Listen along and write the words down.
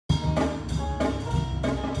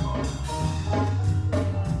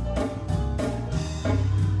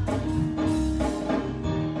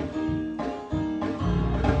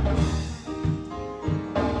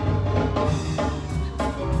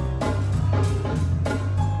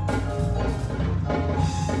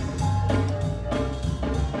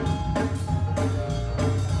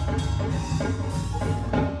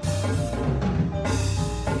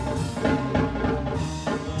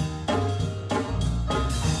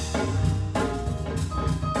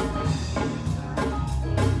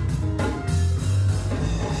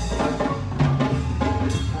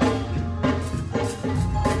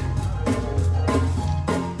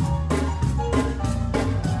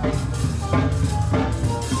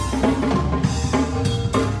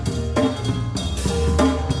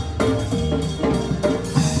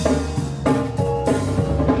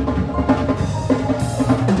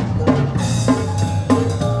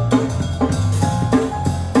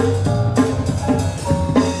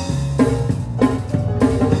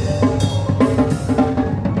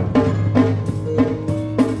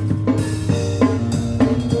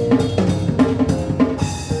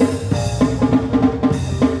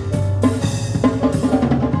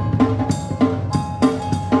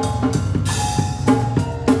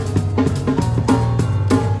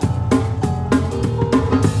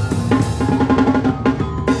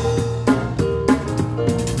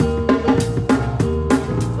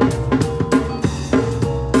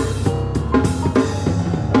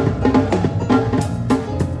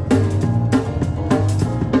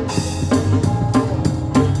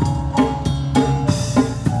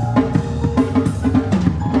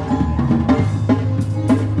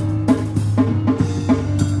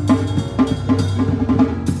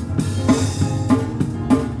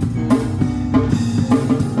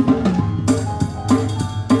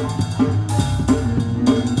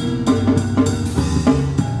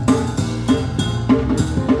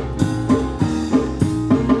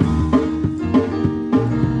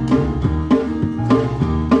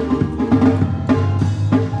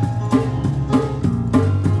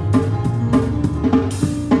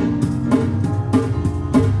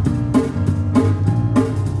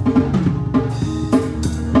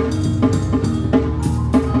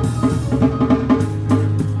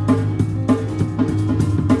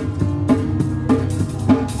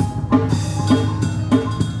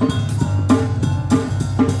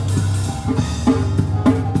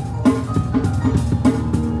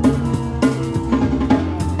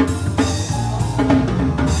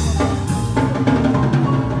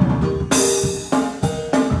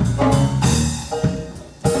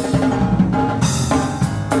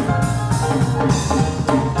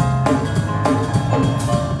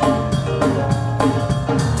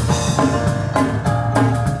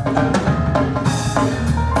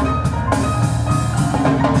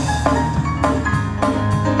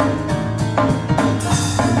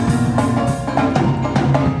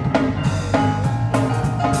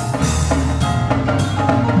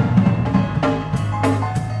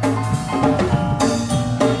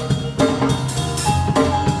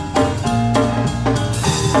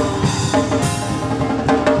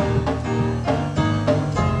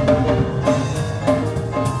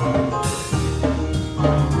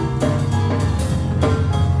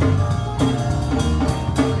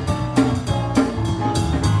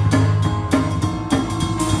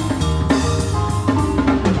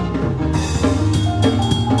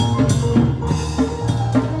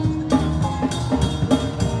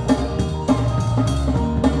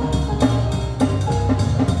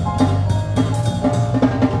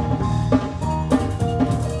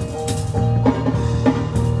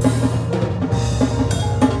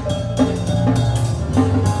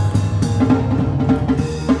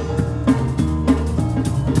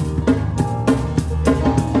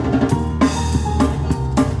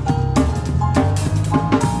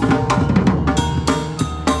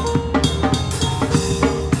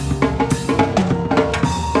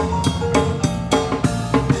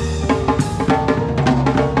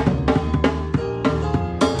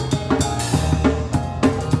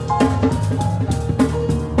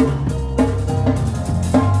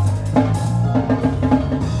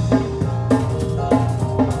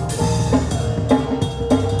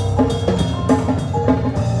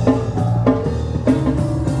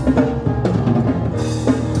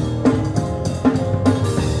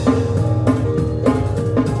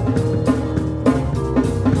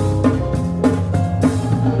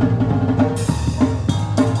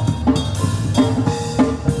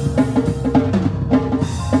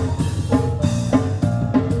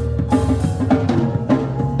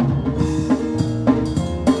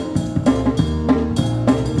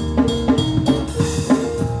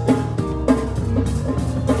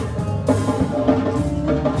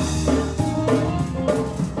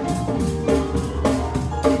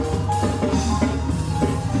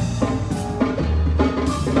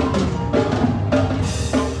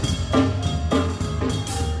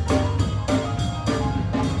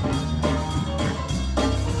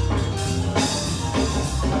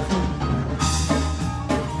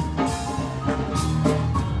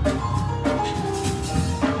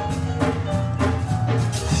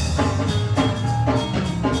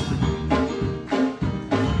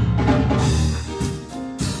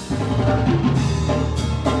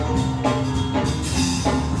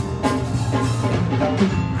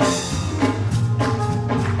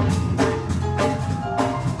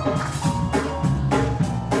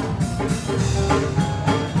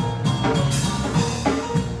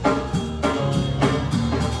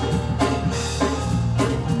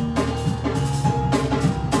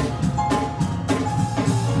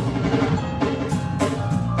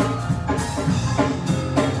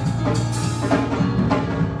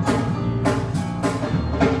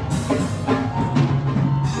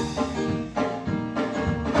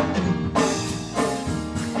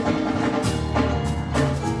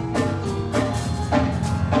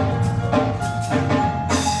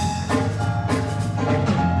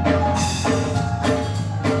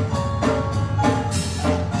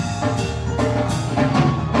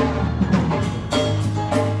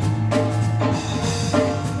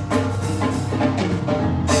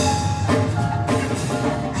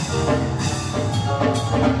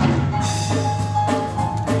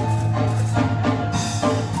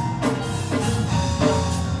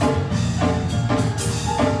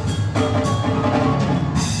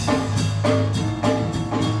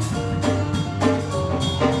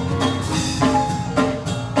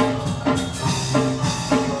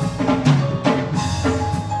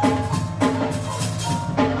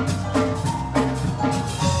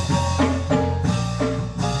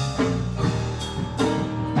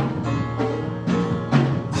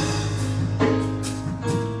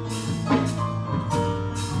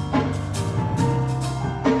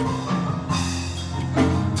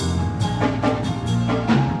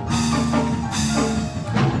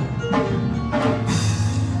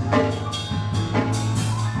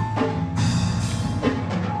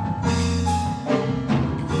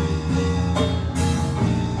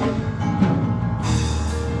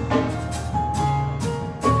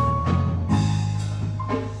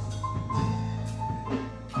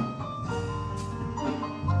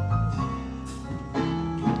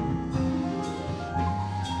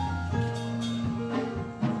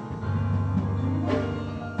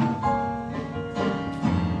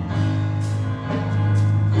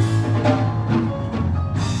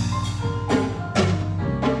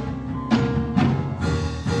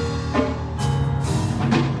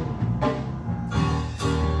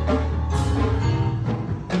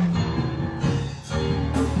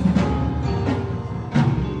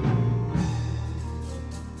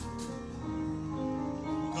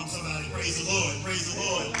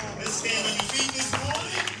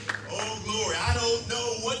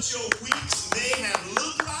what your weeks may have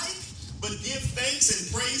looked like, but give thanks and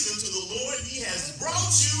praise unto the Lord. He has brought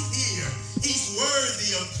you here. He's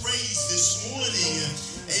worthy of praise this morning.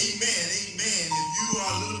 Amen. Amen. If you are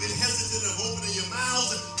a little bit hesitant of opening your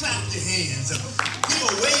mouths, clap your hands. Give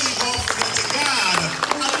a wave offering to God.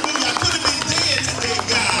 Hallelujah. I could have been dead today,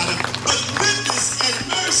 God, but goodness and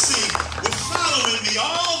mercy were following me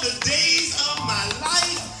all the days of my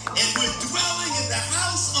life, and we're dwelling in the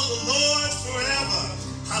house of the Lord forever.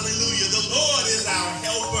 Hallelujah. The Lord is our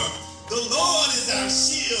helper. The Lord is our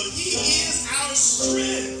shield. He is our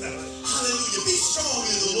strength. Hallelujah. Be strong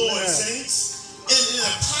in the Lord, saints, and in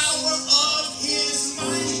the power of his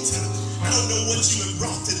might. I don't know what you have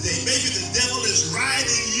brought today. Maybe the devil is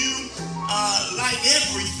riding you like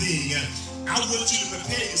everything. I want you to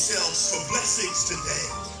prepare yourselves for blessings today.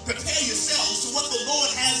 Prepare yourselves to what the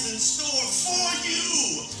Lord has in store for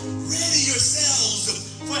you. Ready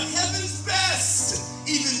yourselves for heaven's best,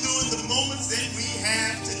 even during the moments that we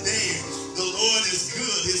have today. The Lord is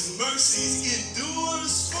good. His mercies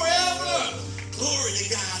endures forever. Glory to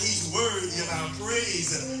God. He's worthy of our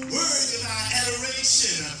praise, worthy of our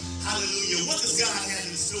adoration. Hallelujah. What does God have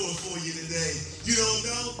in store for you today? You don't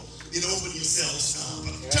know? Then open yourselves up.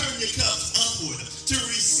 Turn your cups upward to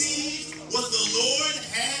receive what the Lord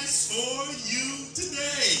has for you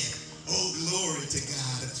today. Oh, glory to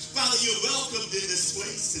God. Father, you're welcomed in this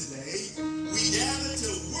place today. We gather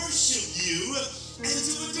to worship you and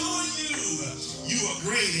to adore you. You are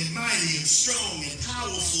great and mighty and strong and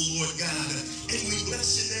powerful, Lord God, and we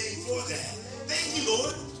bless your name for that. Thank you,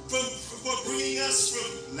 Lord, for bringing us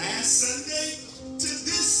from last Sunday to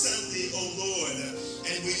this Sunday, oh Lord,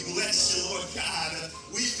 and we bless you, Lord God.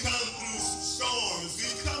 We've come through storms,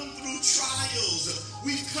 we've come through trials,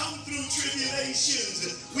 we've come through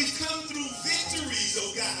tribulations, we've come through victories,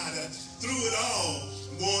 oh God, through it all.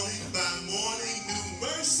 Morning by morning, new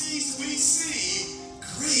mercies we see.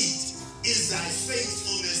 Great is thy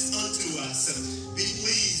faithfulness unto us. Be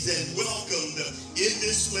pleased and welcomed in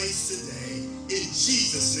this place today. In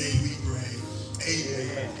Jesus' name we pray.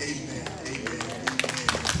 Amen. Amen. Amen.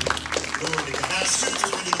 Glory to God. Our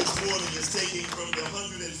scripture reading this morning is taken from the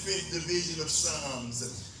 105th division of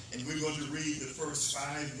Psalms. And we're going to read the first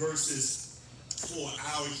 5 verses for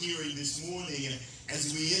our hearing this morning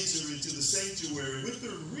as we enter into the sanctuary with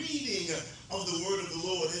the reading of the word of the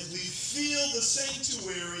Lord, as we fill the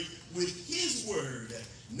sanctuary with his word,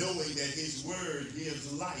 knowing that his word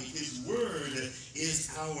gives life. His word is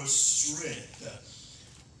our strength.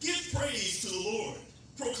 Give praise to the Lord.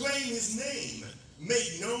 Proclaim his name.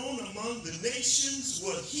 Make known among the nations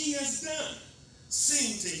what he has done.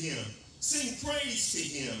 Sing to him. Sing praise to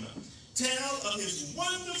him. Tell of his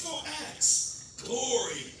wonderful acts.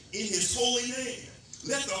 Glory in his holy name.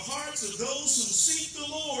 Let the hearts of those who seek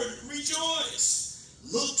the Lord rejoice.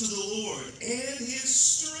 Look to the Lord and his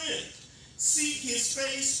strength. Seek his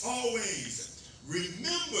face always.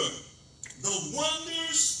 Remember the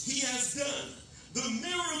wonders he has done, the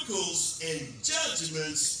miracles and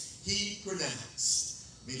judgments he pronounced.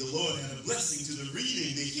 May the Lord add a blessing to the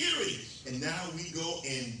reading, the hearing, and now we go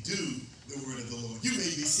and do the word of the Lord. You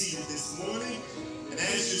may be seated this morning, and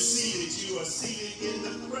as you're seated, you are seated in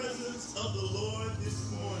the presence of the Lord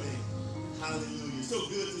this morning. Hallelujah. So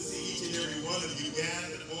good to see each and every one of you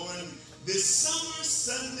gathered on this summer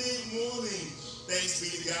Sunday morning. Thanks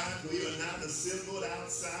be to God, we are not assembled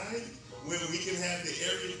outside where we can have the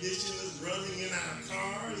air conditioners running in our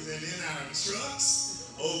cars and in our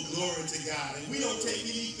trucks. Oh, glory to God. And we don't take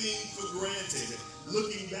anything for granted.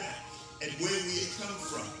 Looking back at where we have come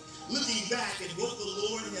from, looking back at what the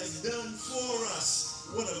Lord has done for us,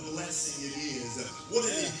 what a blessing it is. What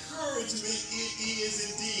an encouragement it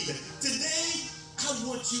is indeed. Today, I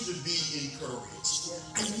want you to be encouraged.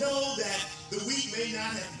 I know that the week may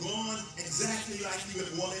not have gone exactly like you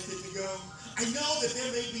had wanted it to go. I know that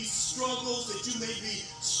there may be struggles that you may be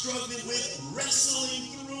struggling with,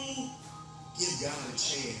 wrestling through. Give God a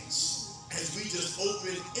chance as we just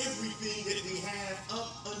open everything that we have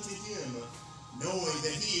up unto him, knowing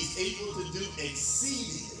that he is able to do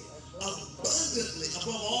exceedingly, abundantly,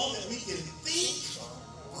 above all that we can think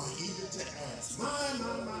or even to ask. My.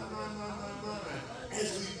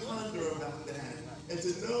 As we ponder about that, and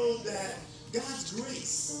to know that God's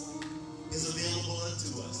grace is available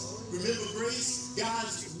unto us. Remember grace,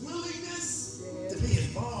 God's willingness to be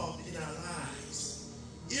involved in our lives.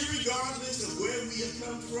 Irregardless of where we have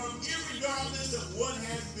come from, irregardless of what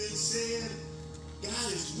has been said,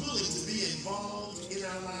 God is willing to be involved in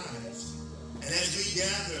our lives. And as we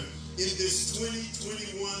gather in this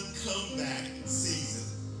 2021 comeback season,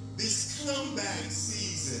 this comeback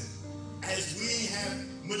season, as as we have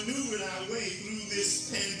maneuvered our way through this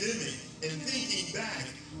pandemic and thinking back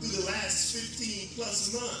through the last 15 plus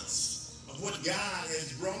months of what God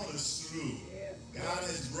has brought us through. God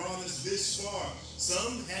has brought us this far.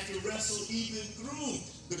 Some had to wrestle even through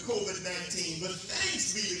the COVID-19, but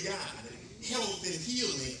thanks be to God, health and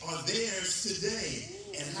healing are theirs today.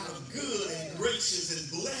 And how good and gracious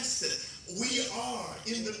and blessed we are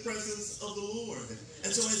in the presence of the Lord.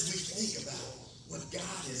 And so as we think about what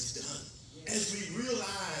God has done, as we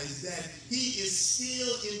realize that he is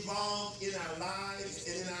still involved in our lives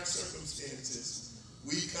and in our circumstances,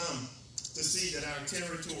 we come to see that our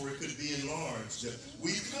territory could be enlarged.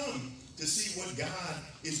 We come to see what God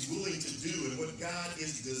is willing to do and what God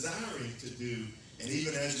is desiring to do. And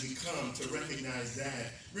even as we come to recognize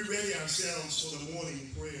that, we ready ourselves for the morning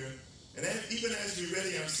prayer. And even as we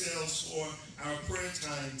ready ourselves for our prayer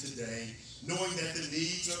time today, knowing that the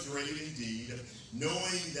needs are great indeed,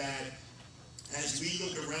 knowing that as we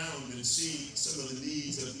look around and see some of the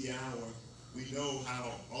needs of the hour, we know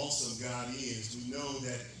how awesome God is. We know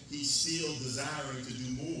that he's still desiring to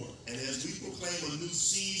do more. And as we proclaim a new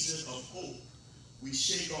season of hope, we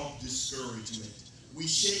shake off discouragement. We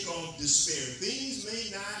shake off despair. Things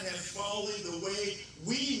may not have fallen the way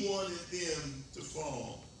we wanted them to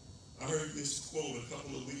fall. I heard this quote a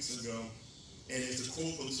couple of weeks ago, and it's a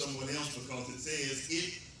quote from someone else because it says,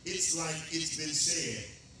 it's like it's been said.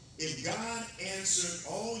 If God answered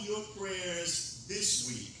all your prayers this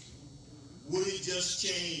week, would it just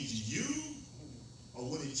change you, or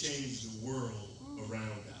would it change the world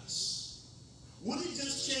around us? Would it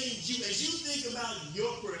just change you as you think about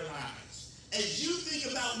your prayer lives, as you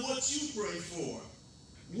think about what you pray for?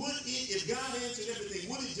 Would it, if God answered everything,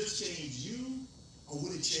 would it just change you, or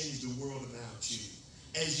would it change the world about you?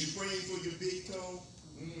 As you're praying for your big toe,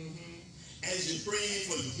 as you're praying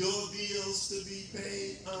for your bills to be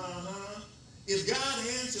paid, if God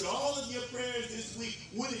answered all of your prayers this week,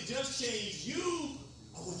 would it just change you,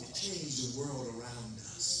 or would it change the world around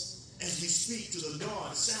us? As we speak to the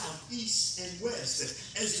north, south, east, and west,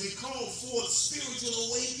 as we call forth spiritual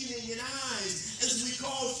awakening in eyes, as we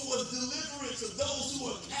call forth deliverance of those who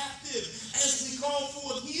are captive, as we call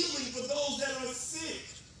forth healing for those that are sick,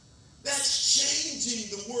 that's changing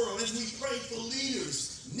the world. As we pray for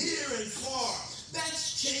leaders near and far,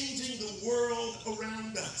 that's changing the world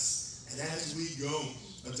around us. And as we go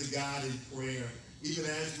unto God in prayer, even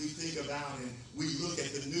as we think about and we look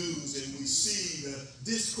at the news and we see the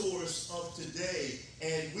discourse of today,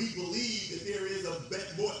 and we believe that there is a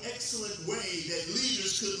more excellent way that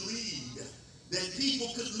leaders could lead, that people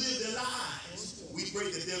could live their lives. We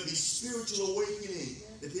pray that there'll be spiritual awakening,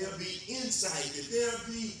 that there'll be insight, that there'll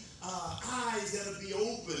be eyes that'll be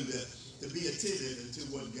opened to be attentive to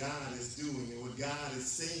what God is doing and what God is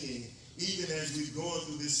saying, even as we've gone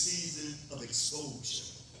through this season of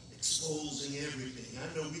exposure. Exposing everything. I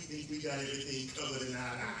know we think we got everything covered in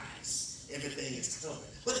our eyes. Everything is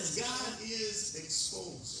covered. But as God is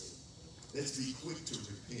exposing, let's be quick to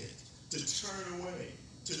repent, to turn away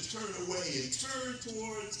and turn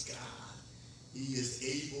towards God. He is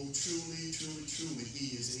able, truly, truly, truly,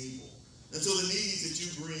 he is able. And so the needs that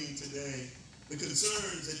you bring today, the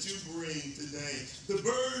concerns that you bring today, the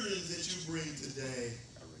burdens that you bring today,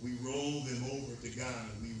 we roll them over to God.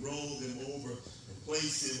 We roll them over and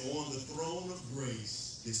place them on the throne of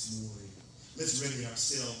grace this morning. Let's ready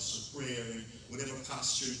ourselves for prayer in whatever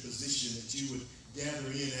posture and position that you would gather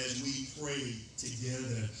in as we pray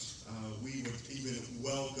together. We would even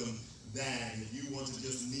welcome that. If you want to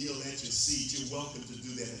just kneel at your seat, you're welcome to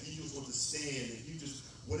do that. If you just want to stand, if you just,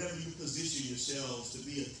 whatever you position yourselves to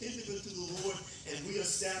be attentive to the Lord, and we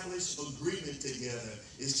establish agreement together.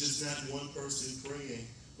 It's just not one person praying,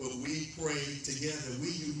 but we pray together.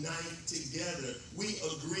 We unite together. We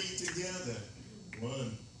agree together.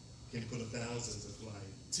 One can put 1,000 to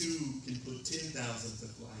flight. Two can put 10,000 to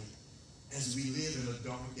flight. As we live in a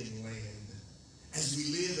darkened land, as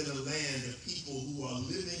we live in a land of people who are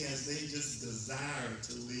living as they just desire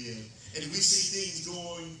to live, and we see things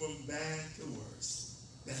going from bad to worse,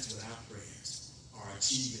 that's what our prayers are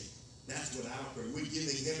achieving. That's what our prayer. We're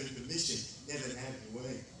giving heaven permission. Heaven, have your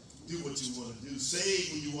way. Do what you want to do.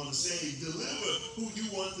 Save who you want to save. Deliver who you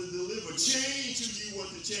want to deliver. Change who you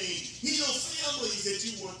want to change. Heal families that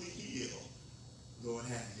you want to heal. Lord,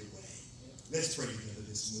 have your way. Let's pray together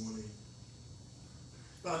this morning.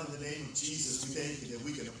 Father, in the name of Jesus, we thank you that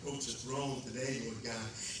we can approach the throne today, Lord God.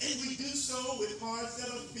 And we do so with hearts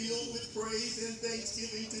that are filled with praise and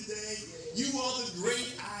thanksgiving today. You are the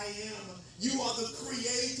great I am. You are the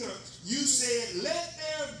creator. You said, let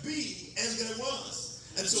there be, and there was.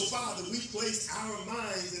 And so, Father, we place our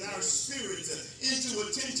minds and our spirits into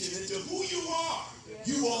attention into who you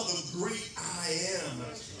You are the great I am.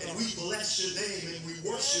 And we bless your name and we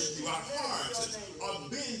worship you. Our hearts are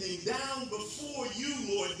bending down before you,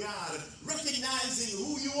 Lord God, recognizing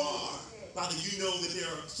who you are. Father, you know that there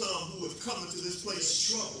are some who have come into this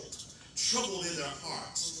place troubled in their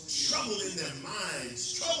hearts, troubled in their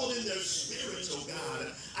minds, troubled in their spirits, oh God.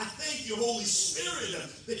 I thank you, Holy Spirit,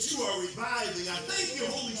 that you are reviving. I thank you,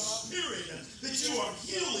 Holy Spirit, that you are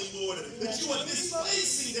healing, Lord, that you are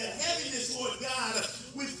displacing that heaviness, Lord God,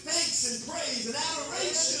 with thanks and praise and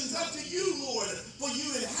adorations unto you, Lord, for you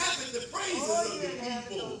inhabit the praises of your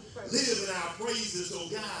people. Live in our praises, oh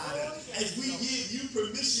God, as we give you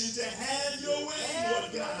permission to have your way,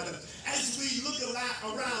 Lord God, as we look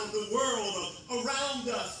around the world, around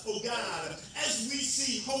us, oh God, as we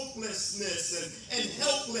see hopelessness and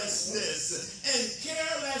helplessness and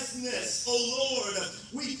carelessness, oh Lord,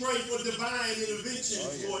 we pray for divine intervention,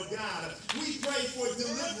 Lord God. We pray for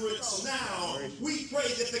deliverance now. We pray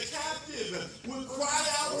that the captive will cry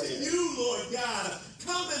out to you, Lord God.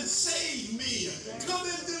 Come and save me. Come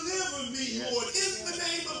and deliver me, Lord, in the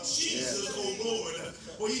name of Jesus, oh Lord.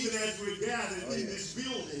 For even as we're gathered in this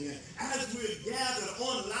building, as we're gathered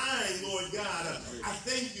online, Lord God, I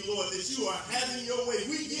thank you, Lord, that you are having your way.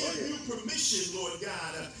 We give you permission, Lord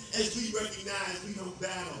God, as we recognize we don't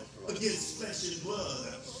battle against flesh and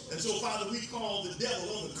blood. And so, Father, we call the devil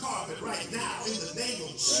on the carpet right now in the name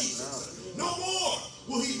of Jesus. No more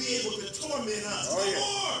will he be able to torment us. No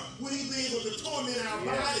more will he be able to torment our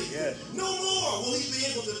bodies. No more will he be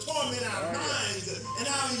able to torment our minds and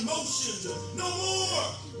our emotions. No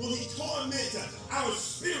more will he torment our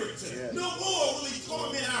spirits. No more will he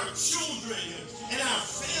torment our children and our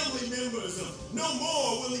family members. No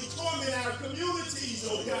more will he torment our communities,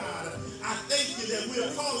 oh God. I thank you that we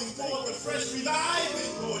are calling forth a fresh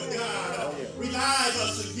reviving, Lord God. Revive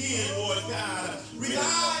us again, Lord God.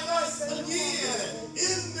 Revive us again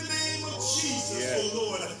in the name of Jesus, oh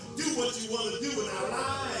Lord. Do what you want to do in our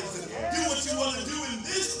lives. Do what you want to do in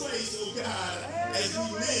this place, oh God, as we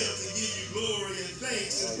live to give you glory and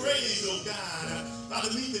thanks and praise, oh God.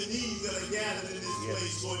 Father, meet the needs that are gathered in this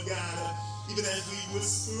place, Lord God. Even as we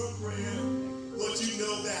whisper a prayer, Lord, you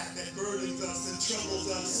know that burdens us and troubles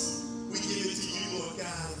us. We give it to you, Lord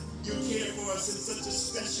God. You care for us in such a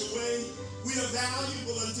special way. We are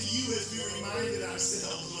valuable unto you as we reminded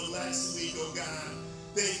ourselves on last week, oh God.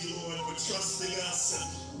 Thank you, Lord, for trusting us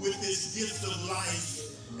with this gift of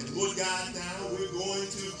life. And Lord God, now we're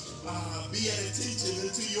going to be at attention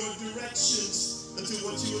into your directions, into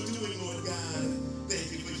what you are doing, Lord God.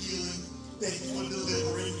 Thank you for healing. Thank you for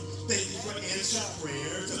delivering. Thank you for answered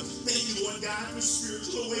prayers. Thank you, Lord God, for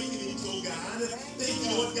spiritual awakenings, oh God. Thank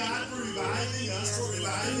you, Lord God, for reviving us, for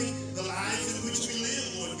reviving the lives in which we live,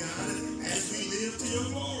 Lord God, as we live to your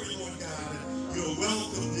glory, Lord God. You're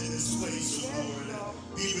welcomed in this place, oh Lord.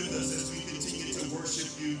 Be with us as we continue to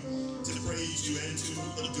worship you, to praise you, and to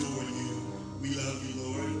adore you. We love you,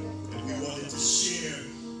 Lord, and we wanted to share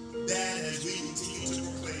that as we continue to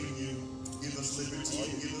proclaim you. Give us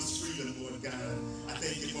liberty and give us freedom, Lord God. I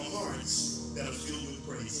thank you for hearts that are filled with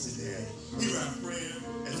praise today. Hear our prayer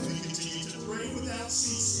as we continue to pray without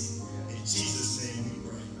ceasing. In Jesus' name we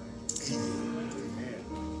pray. Amen.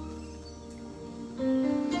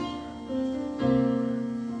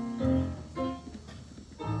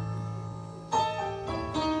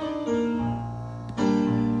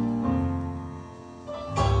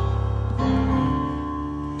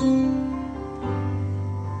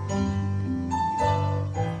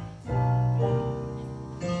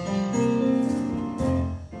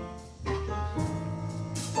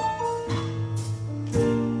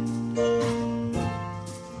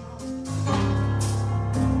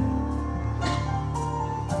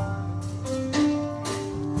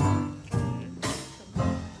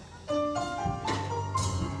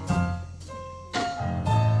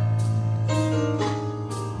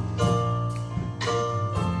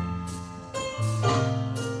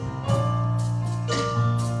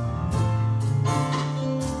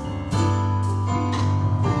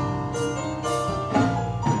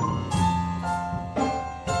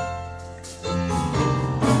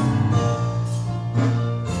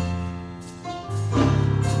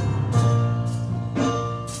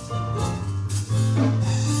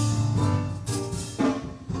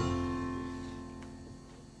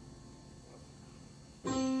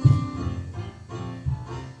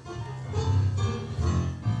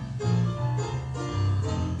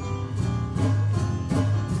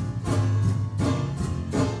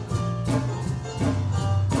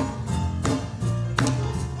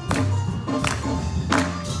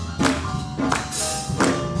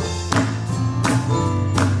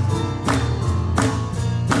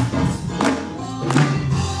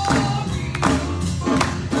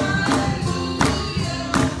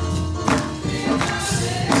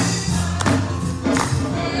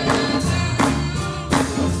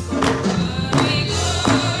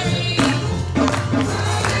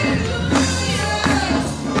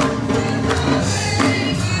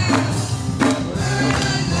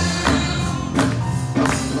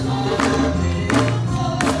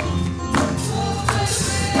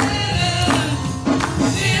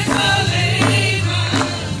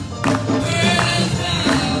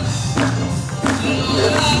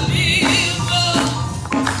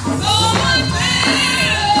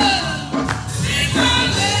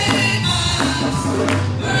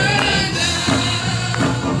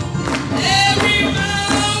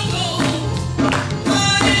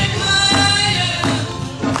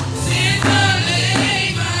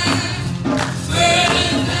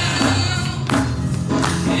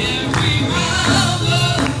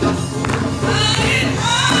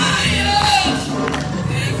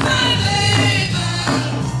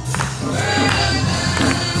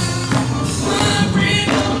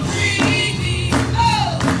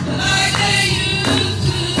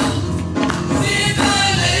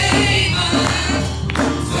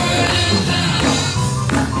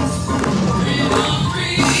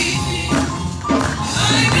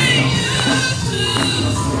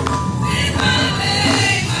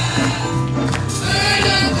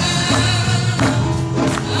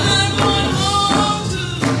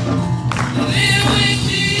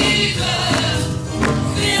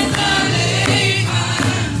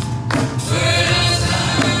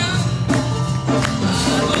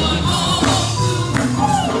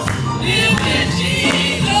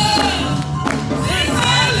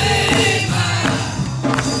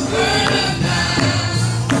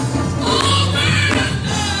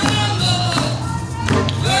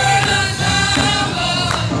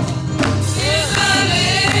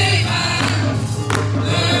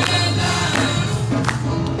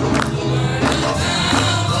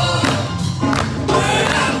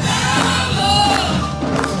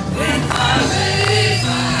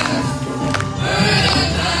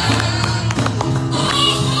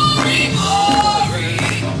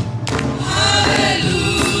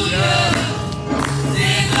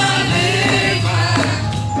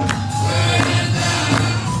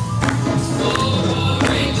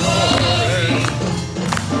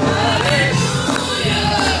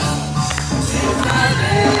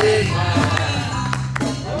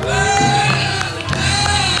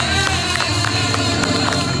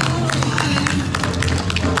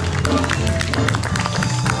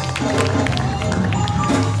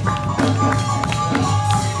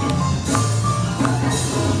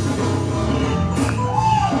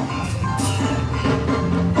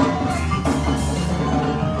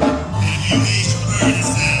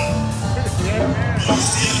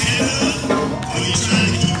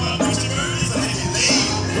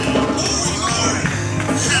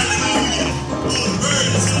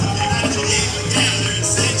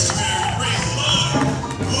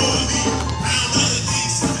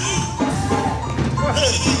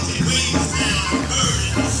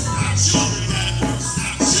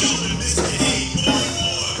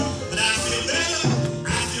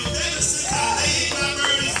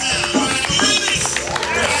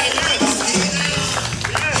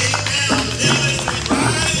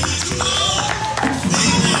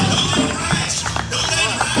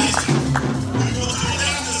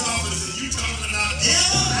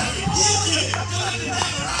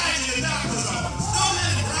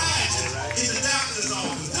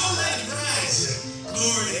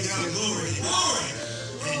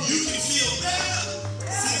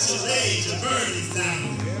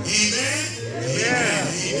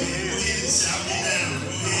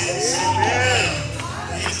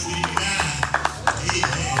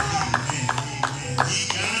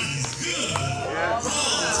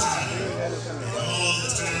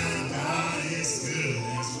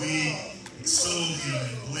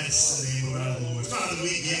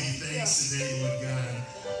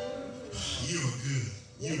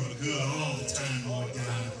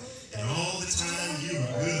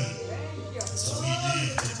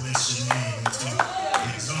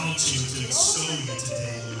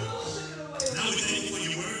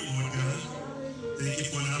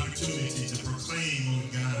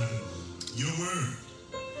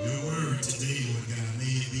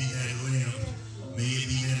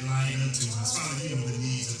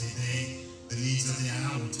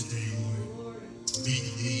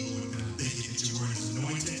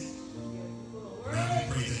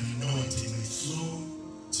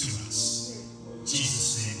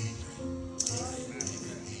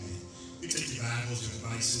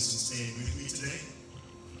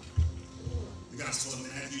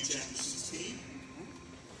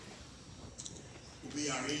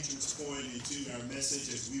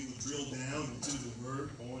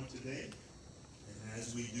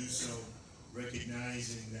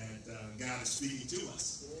 Recognizing that God is speaking to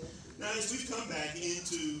us. Now, as we've come back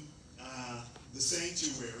into the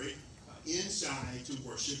sanctuary, inside to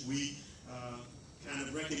worship, we kind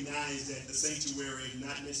of recognize that the sanctuary is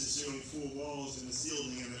not necessarily four walls and a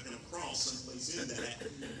ceiling and a cross someplace in that,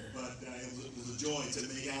 but it was a joy to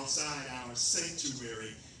make outside our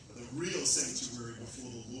sanctuary, the real sanctuary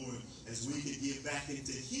before the Lord, as we could give back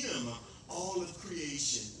into Him all of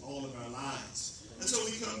creation, all of our lives. And so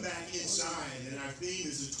we come back inside, and our theme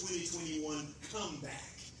is the 2021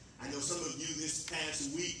 comeback. I know some of you this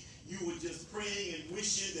past week, you were just praying and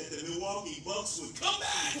wishing that the Milwaukee Bucks would come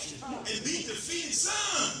back and beat the Phoenix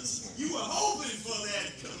Suns. You were hoping for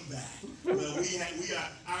that comeback. Well,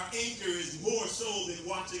 our anchor is more so than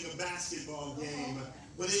watching a basketball game,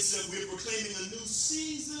 but we're proclaiming a new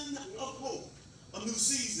season of hope. A new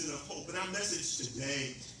season of hope. And our message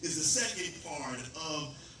today is the second part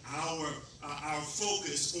of our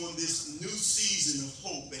focus on this new season of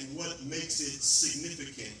hope and what makes it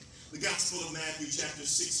significant. The Gospel of Matthew chapter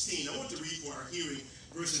 16. I want to read for our hearing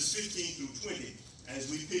verses 15 through 20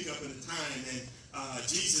 as we pick up at a time. And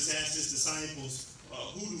Jesus asked his disciples,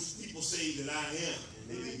 who do people say that I am?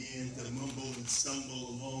 And they began to mumble and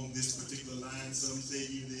stumble along this particular line. Some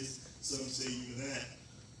say you this, some say you that.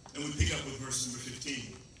 And we pick up with verse number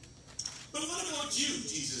 15. But what about you,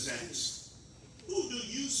 Jesus asked? Who do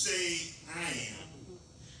you say I am?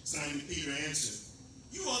 Simon Peter answered,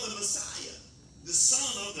 you are the Messiah, the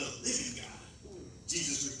Son of the living God.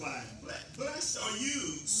 Jesus replied, blessed are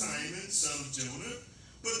you, Simon, son of Jonah,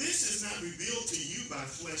 for this is not revealed to you by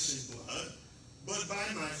flesh and blood, but by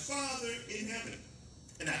my Father in heaven.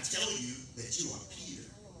 And I tell you that you are Peter,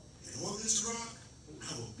 and on this rock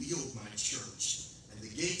I will build my church, and the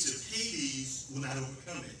gates of Hades will not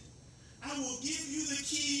overcome it. I will give you the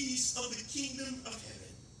keys of the kingdom of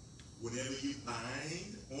heaven. Whatever you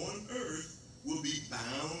bind on earth will be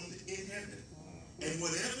bound in heaven. And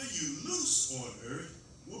whatever you loose on earth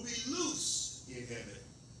will be loose in heaven.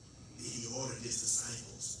 Then he ordered his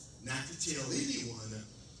disciples not to tell anyone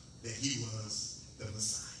that he was the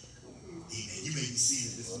Messiah. Amen. You may be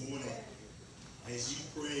seated this morning as you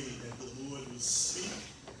pray that the Lord will speak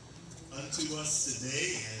unto us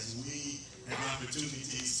today as we have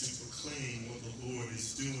opportunities to proclaim what the Lord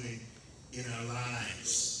is doing in our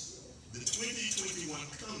lives. The 2021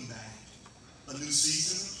 comeback, a new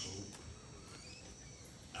season of hope.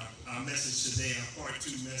 Our message today, our part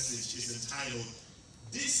 2 message, is entitled,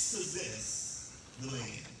 Dispossess the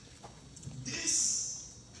Land.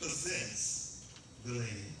 Dispossess the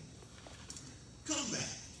Land.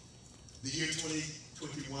 Comeback. The year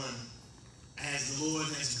 2021, as the Lord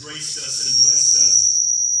has graced us and blessed us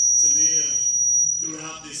to live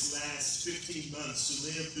throughout this last 15 months,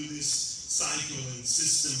 to live through this cycle and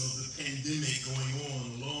system of the pandemic going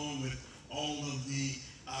on, along with all of the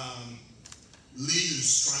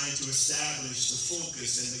leaders trying to establish the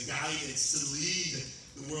focus and the guidance to lead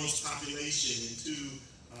the world's population into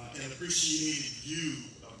an appreciated view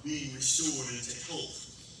of being restored into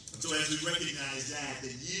health. And so as we recognize that,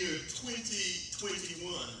 the year 2021,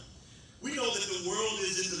 we know that the world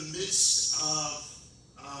is in the midst of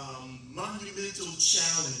monumental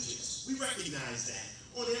challenges. We recognize that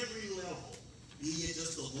on every level, be it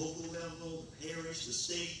just the local level, the parish, the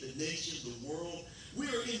state, the nation, the world. We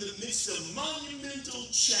are in the midst of monumental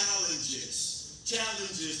challenges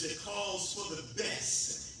that calls for the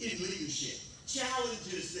best in leadership,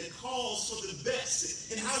 challenges that calls for the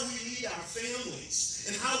best in how we lead our families,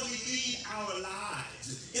 in how we lead our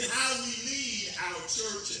lives, in how we lead our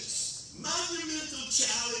churches. Monumental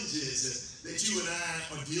challenges that you and I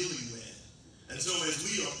are dealing with. And so as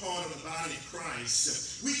we are part of the body of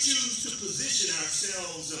Christ, we choose to position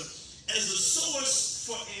ourselves as a source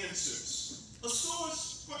for answers. A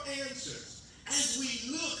source for answers. As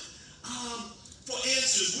we look for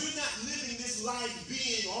answers, we're not living this life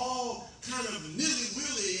being all kind of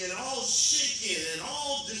nilly-willy and all shaken and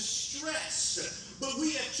all distressed. But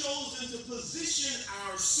we have chosen to position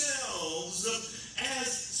ourselves as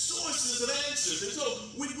sources of answers. And so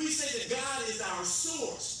when we say that God is our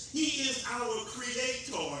source, He is our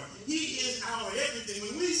creator, He is our everything.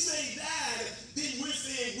 When we say that, then we're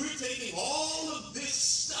saying we're taking all of this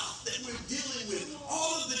stuff that we're dealing with,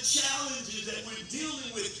 all of the challenges that we're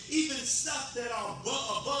dealing with, even stuff that are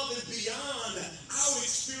above and beyond our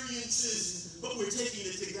experiences, but we're taking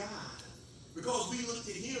it to God. Because we look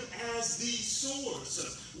to Him as the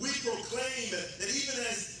source. We proclaim that even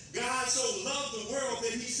as God so loved the world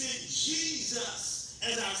that He sent Jesus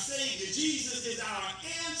as our Savior. Jesus is our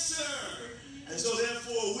answer. And so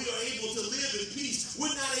therefore we are able to live in peace.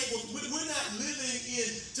 We're not living in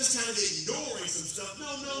just kind of ignoring some stuff.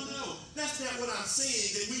 No. That's not what I'm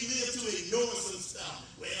saying, that we live to ignore some stuff.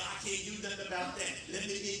 Well, I can't do nothing about that. Let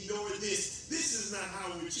me ignore this. This is not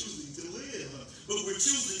how we're choosing to live. But we're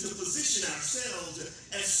choosing to position ourselves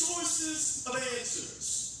as sources of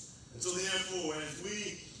answers. And so therefore, as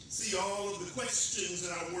we see all of the questions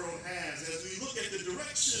that our world has, as we look at the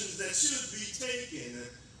directions that should be taken,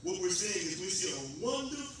 what we're saying is we see a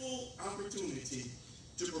wonderful opportunity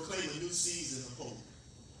to proclaim a new season of hope.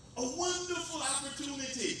 A wonderful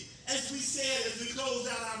opportunity. As we said, as we closed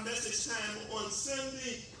out our message time on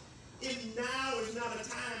Sunday, if now is not a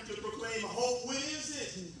time to proclaim hope, when is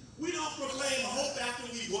it? We don't proclaim hope after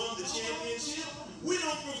we won the championship. We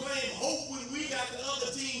don't proclaim hope when we got the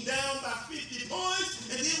other team down by 50 points,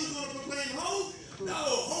 and then we're going to proclaim hope. No,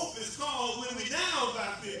 hope is called when we're down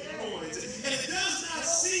by 50 points. And it does not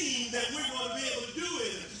seem that we're going to be able to do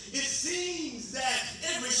it. It seems that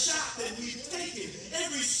every shot that we've taken,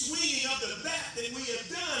 every swinging of the bat that we have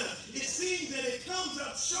done, it seems that it comes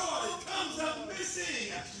up short, it comes up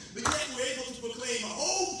missing. But yet we're able to proclaim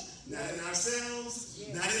hope, not in ourselves,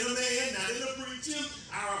 not in a man, not in a preacher.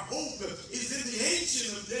 Our hope is in the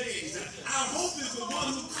Ancient of Days. Our hope is the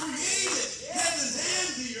one who created heavens and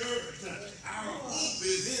the earth. Our hope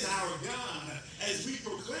is in our God as we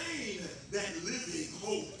proclaim that living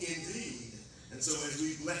hope indeed. And so as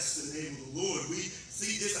we bless the name of the Lord, we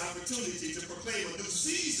see this opportunity to proclaim a new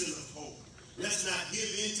season of hope. Let's not give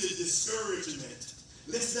in to discouragement.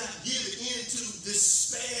 Let's not give in to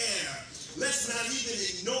despair. Let's not even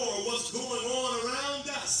ignore what's going on around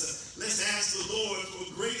us. Let's ask the Lord for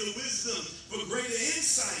greater wisdom, for greater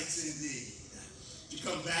insights indeed. You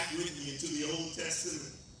come back with me into the Old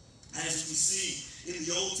Testament. As we see in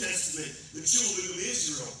the Old Testament, the children of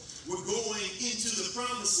Israel were going into the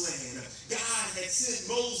promised land. God had sent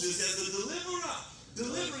Moses as a deliverer,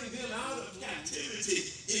 delivering them out of captivity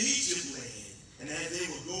in Egypt land. And as they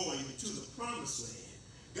were going into the promised land,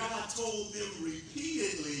 God told them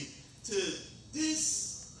repeatedly to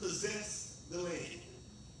dispossess the land.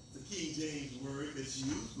 The King James word that's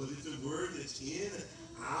used, but it's a word that's in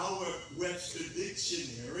our Webster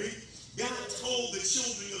dictionary. God told the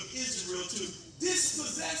children of Israel to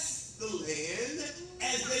dispossess the land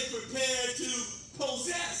as they prepared to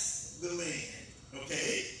possess the land.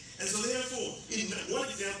 Okay? And so therefore, one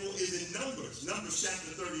example is in Numbers. Numbers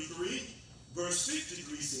chapter 33, verse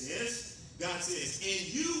 53 says, God says,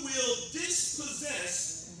 and you will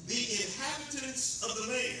dispossess the inhabitants of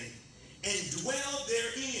the land and dwell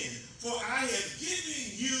therein, for I have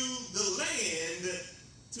given you the land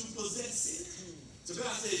to possess it. So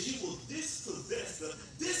God says you will dispossess.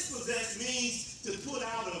 Dispossess means to put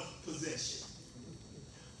out of possession.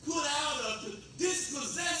 Put out of,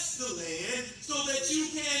 dispossess the land so that you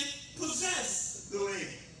can possess the land.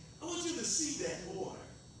 I want you to see that order.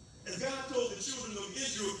 As God told the children of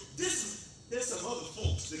Israel, there's some other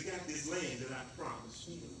folks that got this land that I promised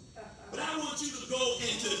you. But I want you to go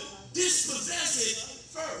and to dispossess it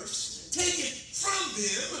first, take it from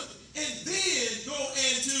them, and then go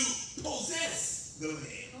and to possess the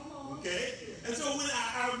land. Okay? And so when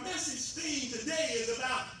our message theme today is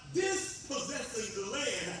about dispossessing the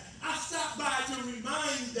land, I stopped by to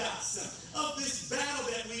remind us of this battle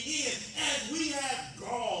that we're in as we have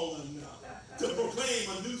gall enough to proclaim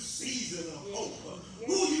a new season of hope.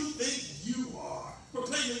 Who you think you are?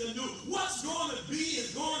 Proclaiming a new, what's going to be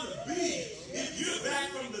is going to be. If you're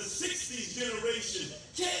back from the 60s generation,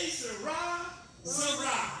 K Sarah,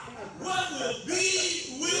 Sarah. What will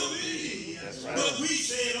be, will be. Right. But we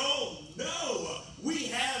said, oh no, we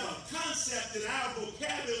have a concept in our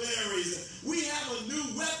vocabularies. We have a new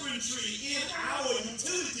weaponry in our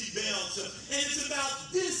utility belts. And it's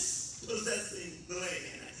about dispossessing the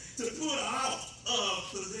land, to put out of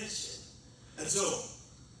possession. And so,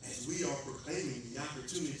 as we are proclaiming the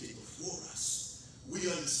opportunity before us, we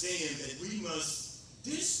understand that we must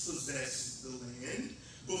dispossess the land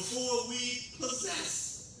before we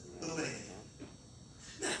possess the land.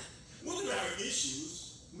 Now, one of our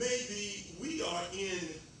issues may be we are in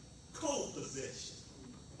co-possession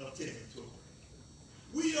of territory.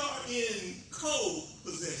 We are in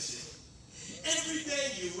co-possession. Every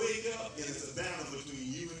day you wake up and it's a battle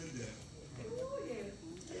between you and the devil.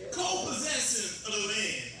 Co-possession of the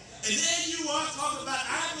land. And then you are talking about,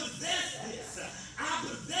 I possess this. I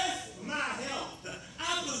possess my health.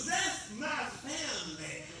 I possess my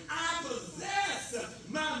family. I possess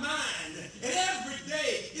my mind. And every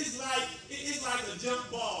day it's like a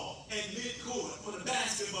jump ball at midcourt for the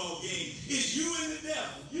basketball game. It's you and the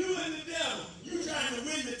devil. You and the devil. You trying to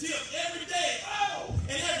win the tip every day. Oh!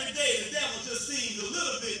 And every day the devil just seems a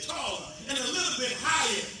little bit taller and a little bit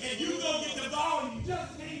higher. And you go get the ball and you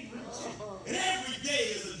just can't reach it. And every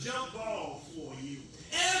day is a jump ball for you.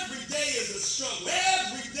 Every day is a struggle.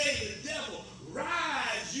 Every day the devil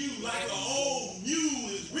rides you like an old mule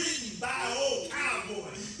is ridden by an old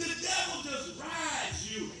cowboy. The devil just rides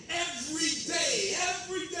you every day,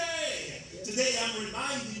 every day. Today I'm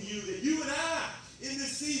reminding you that you and I, in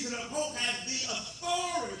this season of hope, have the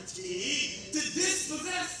authority to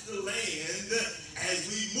dispossess the land as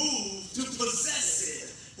we move to possess it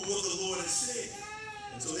for what the Lord has said.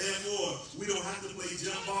 And so therefore, we don't have to play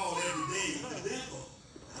jump ball every day with the devil.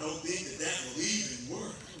 I don't think that will even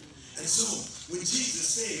work. And so, when Jesus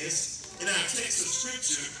says in our text of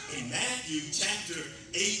scripture in Matthew chapter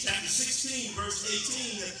 16, verse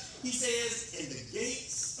 18, he says, and the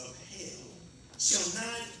gates of hell shall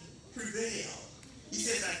not prevail. He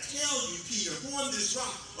says, I tell you, Peter, upon this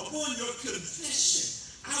rock, upon your confession,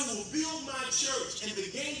 I will build my church. And the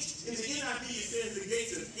gates, in the NIV it says the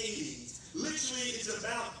gates of Hades. Literally, it's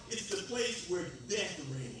the place where death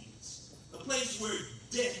reigns. A place where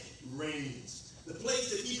death reigns. The place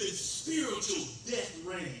that even spiritual death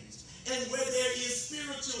reigns. And where there is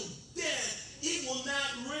spiritual death, it will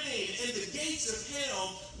not reign. And the gates of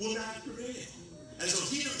hell will not prevail. And so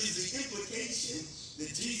here is the implication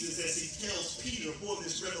that Jesus, as he tells Peter upon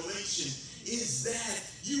this revelation, is that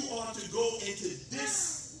you are to go and to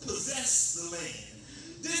dispossess the land.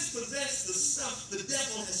 Dispossess the stuff the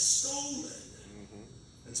devil has stolen.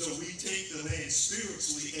 And so we take the land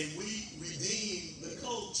spiritually and we redeem the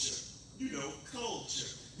culture. You know,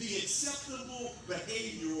 culture. The acceptable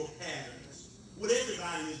behavioral patterns. What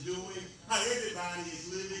everybody is doing, how everybody is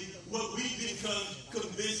living, what we've become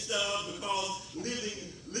convinced of because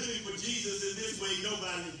living for Jesus in this way,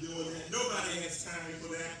 nobody is doing that. Nobody has time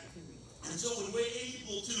for that. And so when we're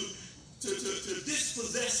able to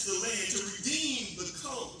dispossess the land, to redeem the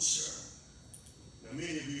culture. Now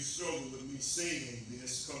many of you struggle with me saying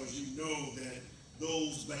this because you know that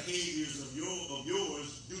those behaviors of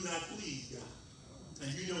yours do not please God.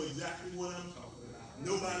 And you know exactly what I'm talking about.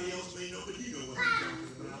 Nobody else may know, but you know what I'm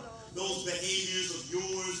talking about. Those behaviors of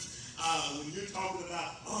yours, when you're talking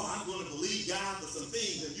about, oh, I'm going to believe God for some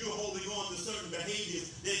things, and you're holding on to certain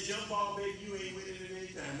behaviors, that jump ball, baby, you ain't winning it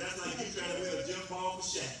any time. That's like you trying to win a jump ball for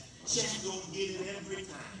Shaq. Shaq's going to get it every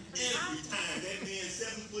time. Every time. That man's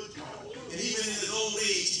 7 foot tall. And even in his old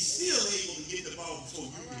age, he's still able to get the ball before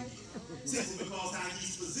you can get it. Simply because how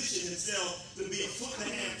he's positioned himself to be 1.5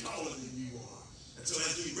 feet taller than you are. And so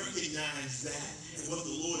as we recognize that and what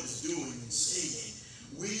the Lord is doing and saying,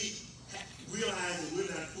 we realize that we're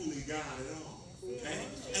not fooling God at all. Okay?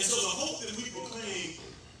 And so the hope that we proclaim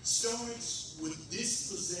starts with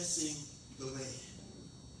dispossessing the land.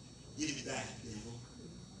 Give it back, devil.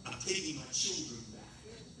 I'm taking my children back.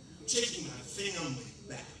 I'm taking my family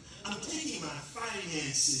back. I'm taking my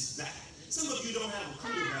finances back. Some of you don't have a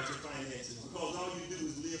clue about your finances because all you do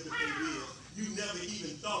is live to pay bills. You've never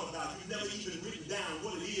even thought about it. You've never even written down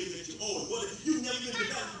what it is that you owe. You've never even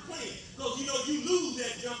developed a plan. Because you know you lose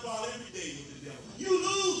that jump ball every day with the devil. You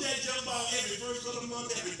lose that jump ball every first of the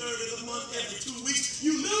month, every third of the month, every 2 weeks.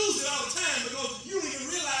 You lose it all the time because you don't even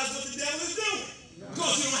realize what the devil is doing.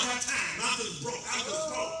 Because you don't have time. I'm just broke. I'm just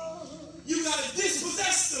broke. You got to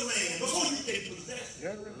dispossess the land before you can possess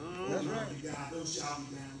it. That's right. God, those shall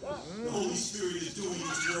be down. The Holy Spirit is doing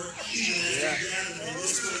His work. Even as we gather in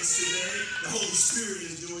this place today, the Holy Spirit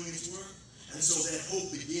is doing His work. And so that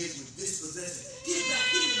hope begins with dispossessing. Give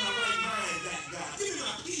me my right mind back, God. Give me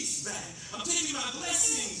my peace back. I'm taking my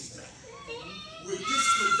blessings back. We're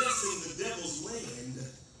dispossessing the devil's land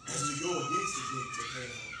as we go against the gates of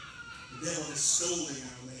hell. The devil has stolen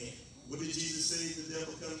our land. What did Jesus say the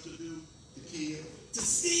devil comes to do? To kill, to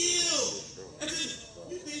steal. And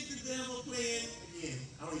you think the devil playing, again,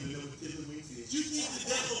 I don't even know what Tiffany Wings is. You think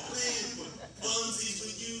the devil playing for funsies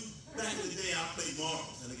with you? Back in the day, I played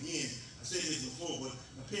marbles. And again, I said this before, but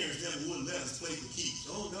my parents never would let us play for keeps.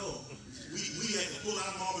 Oh, no. We had to pull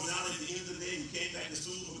our marbles out at the end of the day. We came back to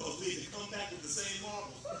school because we had to come back with the same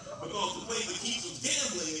marbles. Because to play for keeps was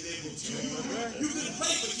gambling, and they would you couldn't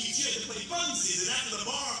play for keeps. You had to play funsies. And after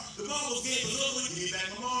the marbles game was over, give me back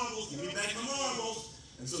my marbles, give me back my marbles.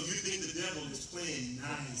 And so you think the devil is playing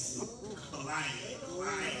nice and polite and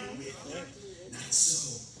quiet with you. Not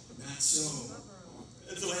so. Not so.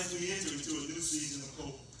 And so as we enter into a new season of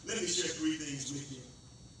hope, let me share 3 things with you.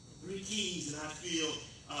 3 keys that I feel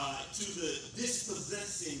to the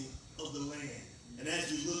dispossessing of the land. And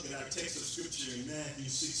as we look at our text of scripture in Matthew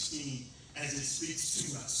 16, as it speaks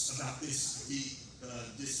to us about this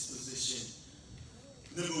disposition.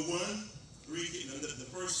 Number 1, the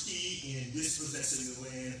first key in dispossessing the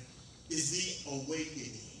land is the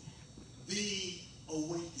awakening. The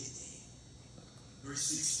awakening. Verse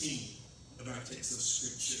 16 of our text of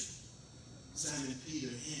scripture. Simon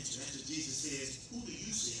Peter answered, after Jesus says, who do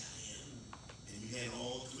you say I am? And you had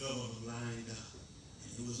all 12 of them lined up.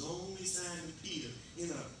 And it was only Simon Peter,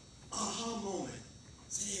 in an aha moment,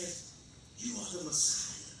 says, you are the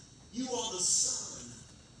Messiah. You are the Son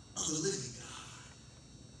of the living God.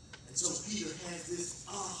 And so Peter has this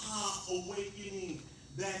aha awakening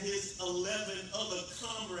that his 11 other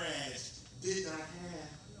comrades did not have.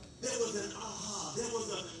 There was an aha. There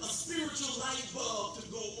was a spiritual light bulb to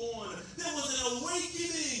go on. There was an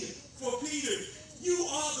awakening for Peter. You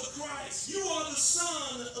are the Christ. You are the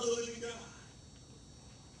Son of the living God.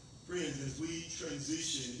 Friends, as we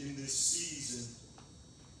transition in this season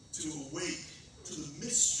to awake to the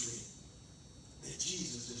mystery that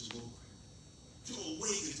Jesus is Lord, to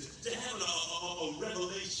awaken, to have a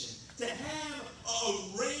revelation, to have a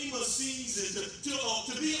rhema season,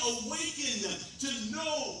 to be awakened, to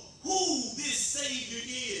know who this Savior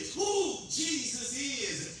is, who Jesus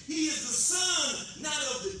is. He is the Son, not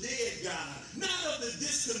of the dead God, not of the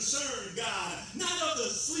disconcerted God, not of the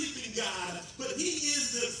sleeping God, but He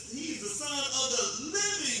is the Son of the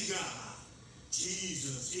living God.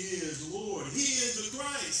 Jesus is Lord. He is the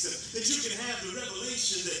Christ. That you can have the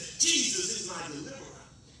revelation that Jesus is my deliverer.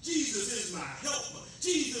 Jesus is my helper.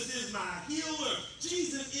 Jesus is my healer.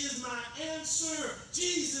 Jesus is my answer.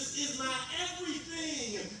 Jesus is my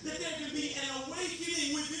everything. That there can be an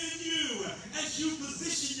awakening within you as you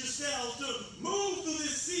position yourself to move through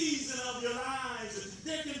this season of your lives.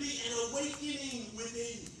 There can be an awakening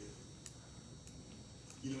within you.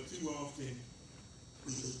 You know, too often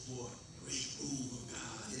we look for a great move of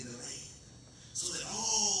God in the land so that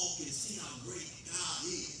all can see how great God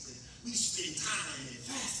is. We spend time in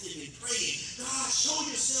fasting and praying. God, show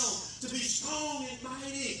yourself to be strong and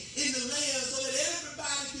mighty in the land so that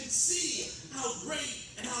everybody can see how great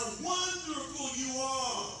and how wonderful you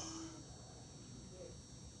are.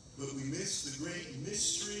 But we miss the great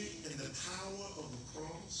mystery and the power of the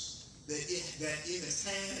cross that it has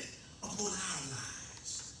had upon our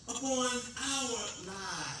lives. Upon our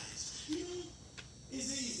lives. You know, it's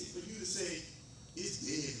easy for you to say, it's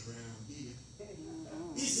dead around here.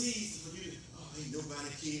 It's easy for you to, ain't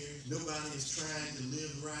nobody cares. Nobody is trying to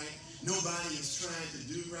live right. Nobody is trying to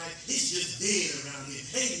do right. It's just dead around here.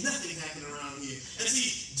 Ain't nothing happening around here. And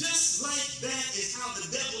see, just like that is how the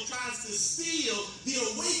devil tries to steal the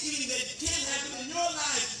awakening that can happen in your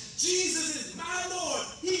life. Jesus is my Lord.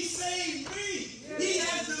 He saved me. He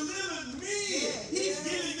has delivered me. He's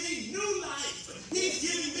giving me new life. He's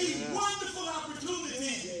giving me wonderful opportunities.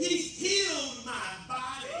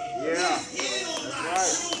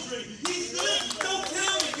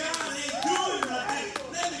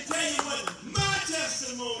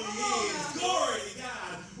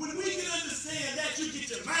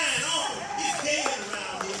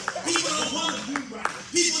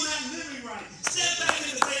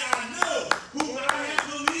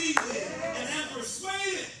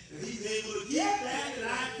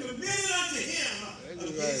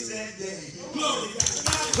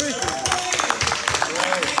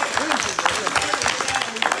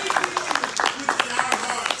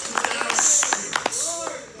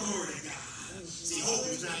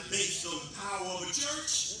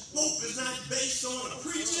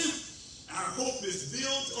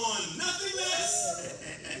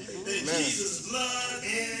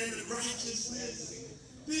 righteousness.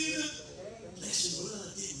 Peter, flesh and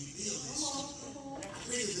blood didn't reveal this to you. I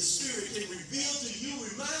pray that the Spirit can reveal to you,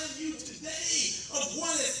 remind you today of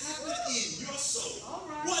what has happened in your soul.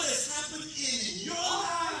 What has happened in your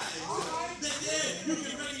life. That there you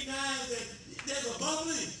can recognize that there's a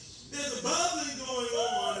bubbling. There's a bubbling going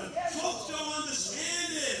on. Folks don't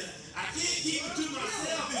understand it. I can't keep it to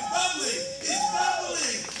myself. It's bubbling. It's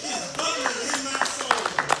bubbling. It's bubbling in my soul.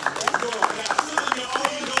 Now, some of you, all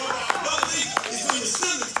you know about bubbling is when your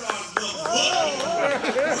stomach starts bubbling.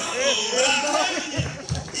 But I'm telling you,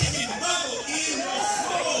 it can bubble in your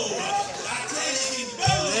soul. I tell you, it can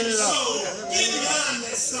bubble in your soul. Get beyond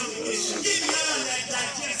that stomach issue. Get beyond that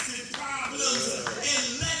digestive problems.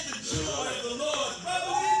 And let the joy of the Lord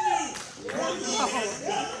bubble in you. What he has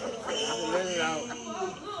done for you. Amen.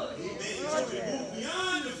 So to move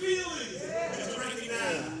beyond the feelings and to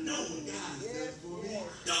recognize, I know what God has done for me.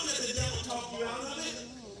 Don't let the devil talk you out of it.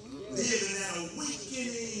 Live in that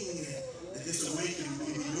awakening. That this awakening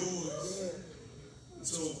may be yours. And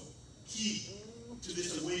so, key to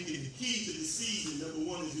this awakening, key to this season, number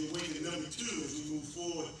one is the awakening. Number two, as we move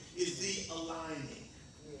forward, is the aligning.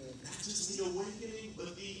 Not just the awakening,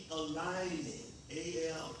 but the aligning.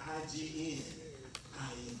 A-L-I-G-N.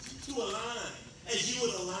 To align. As you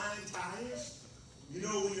would align tires, you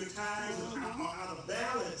know when your tires are out of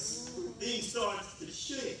balance, things start to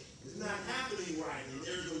shake. It's not happening right. And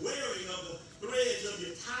there's a wearing of the threads of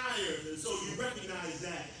your tires. And so you recognize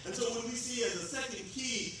that. And so when we see as a second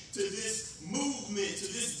key to this movement, to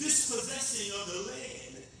this dispossessing of the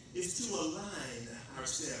land, is to align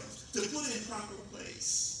ourselves, to put in proper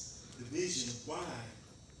place the vision of why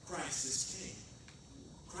Christ has came.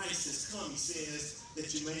 Christ has come, he says,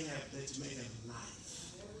 that you may have life.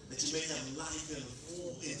 That you may have life in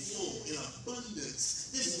full, in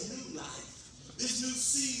abundance. This new life, this new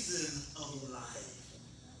season of life.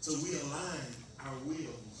 So we align our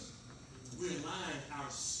wills. We align our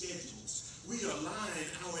schedules. We align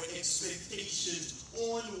our expectations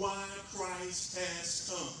on why Christ has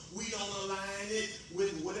come. We don't align it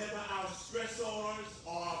with whatever our stressors or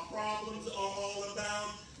our problems are all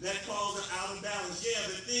about. That calls it out of balance. Yeah,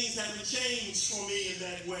 but things haven't changed for me in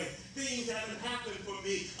that way. Things haven't happened for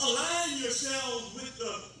me. Align yourselves with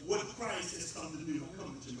what Christ has come to do. I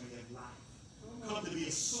come that you may have life. I come to be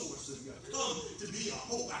a source of your. I come to be a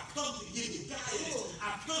hope. I come to give you guidance.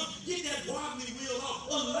 I come get that wobbly wheel off.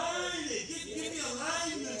 Align it. Get the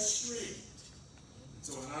alignment straight.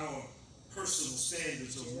 So in our personal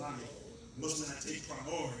standards of life must not take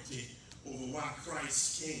priority over why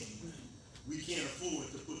Christ came. We can't afford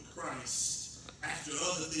to put Christ after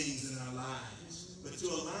other things in our lives, but to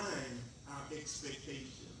align our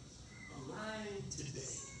expectations. Align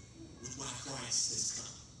today with why Christ has come.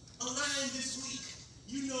 Align this week.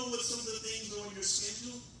 You know what some of the things are on your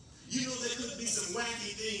schedule. You know there could be some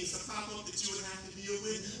wacky things that pop up that you would have to deal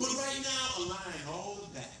with. But right now, align all of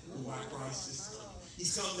that with why Christ has come.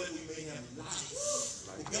 He's come that we may have life,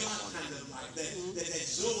 the God kind of life, that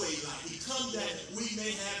Zoe life. He come that we may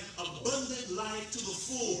have abundant life to the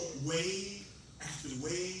full, wave after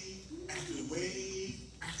wave after wave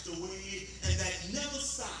after wave, and that never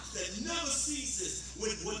stops, that never ceases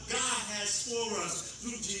with what God has for us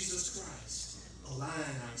through Jesus Christ.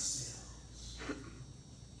 Align ourselves.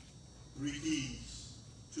 3 keys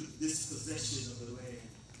to the dispossession of the land: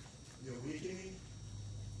 the awakening,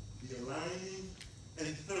 the aligning,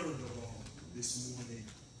 and third of all, this morning,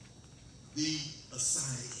 the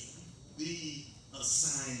assigning. The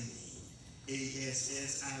assigning.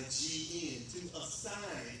 A-S-S-I-G-N. To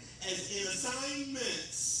assign. As in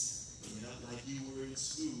assignments. You know, like you were in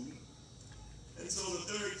school. And so the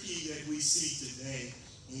third key that we see today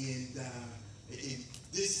in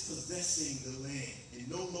dispossessing the land and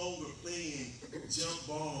no longer playing jump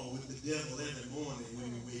ball with the devil every morning when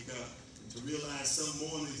we wake up. And to realize some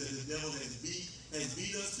mornings that the devil has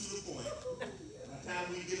beat us to the point. By the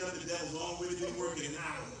time we get up, the devil's already been working an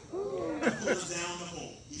hour to pull us down the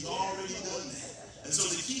hole. He's already done that. And so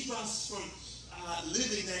to keep us from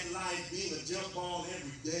living that life, being a jump ball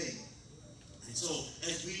every day. And so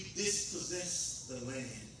as we dispossess the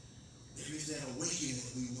land, there is that awakening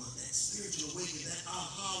that we want, that spiritual awakening, that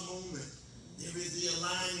aha moment. There is the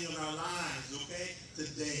aligning of our lives, okay?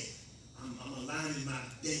 Today, I'm aligning my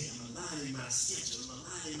day. I'm aligning my schedule. I'm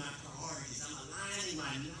aligning my priorities. I'm aligning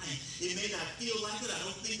my life. It may not feel like it. I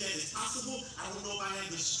don't think that is possible. I don't know if I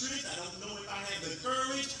have the strength. I don't know if I have the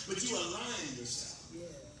courage. But you align yourself.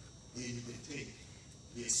 Yeah. Then you can take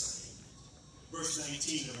the assignment. Verse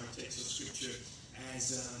 19 of our text of Scripture,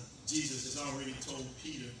 as Jesus has already told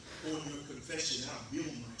Peter, on your confession, I'll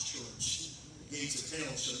build my church. The gates of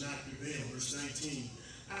hell shall not prevail. Verse 19,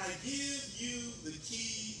 I give you the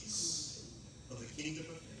keys of the kingdom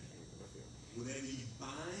of heaven. Whatever you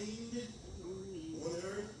bind on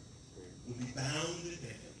earth will be bound in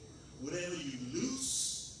heaven. Whatever you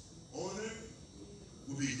loose on earth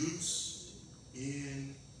will be loose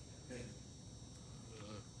in heaven.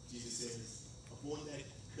 Jesus says, upon that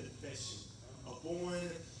confession, upon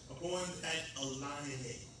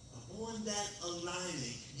that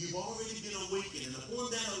aligning, you've already been awakened, and upon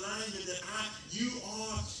that alignment that you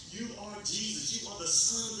are Jesus, you are the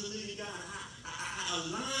Son of the living God. I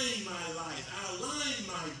align my life, I align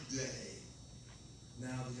my day.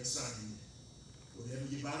 Now the assignment, whatever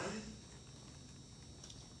you bind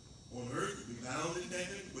on earth will be bound in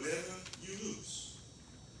heaven, whatever you loose.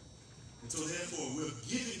 And so therefore, we're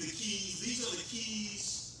giving the keys. These are the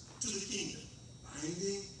keys to the kingdom.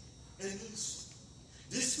 Binding and loosing.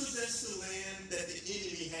 Dispossess the land that the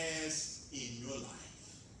enemy has in your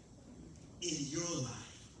life. In your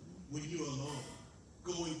life. When you're alone.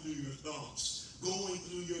 Going through your thoughts. Going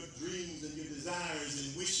through your dreams and your desires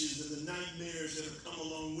and wishes and the nightmares that have come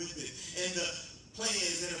along with it. And the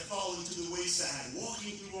plans that have fallen to the wayside.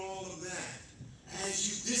 Walking through all of that. As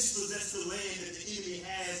you dispossess the land that the enemy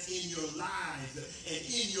has in your lives and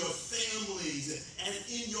in your families and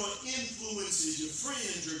in your influences, your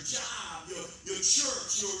friends, your job, your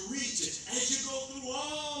church, your region, as you go through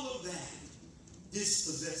all of that,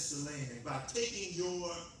 dispossess the land by taking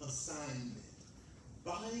your assignment,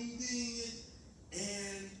 binding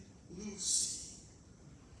and loosing.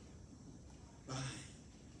 Bind.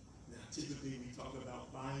 Now, typically we talk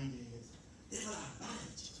about binding as, then I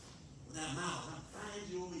bind you. With that mouth, I bind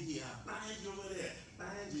you over here, I bind you over there,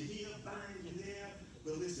 bind you here, bind you there.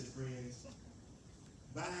 But listen, friends,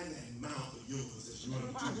 bind that mouth of yours that's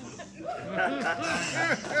running too good. Bind that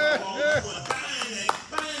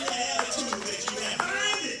attitude that you have.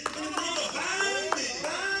 Bind it. In the name of bind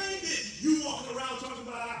it. You walking around talking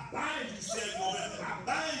about, I bind you, Samuel. I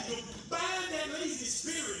bind you. Bind that lazy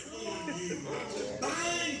spirit on you.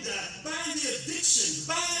 Bind the addictions.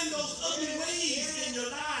 Bind those ugly ways in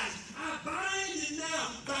your lives. I bind it now.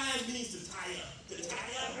 Bind means to tie up. To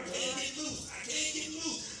tie up. I can't get loose. I can't get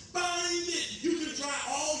loose. Bind it. You can try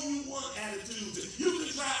all you want attitudes. You can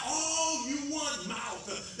try all you want mouth.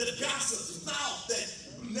 The gossip's mouth that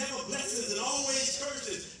never blesses and always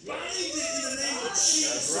curses. Bind it in the name of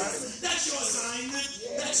Jesus. Right. That's your assignment.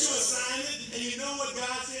 That's your assignment. And you know what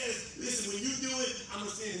God says? Listen, when you do it, I'm going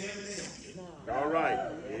to send heaven to help you. All right.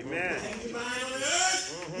 Amen. And you bind on the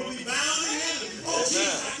earth will be bound in heaven. Oh,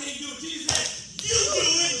 Jesus, I can't do it. Jesus said, you do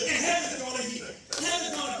it, and heaven's going to hear.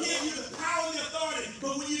 Heaven's going to give you the power and the authority.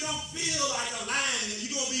 But when you don't feel like a lion and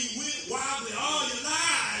you're going to be wobbly all your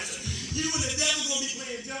lives, you and the devil going to be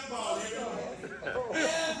playing jump ball every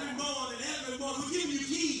morning. Every morning. We're giving you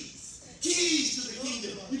keys. Keys to the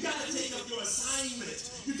kingdom. You got to take up your assignment.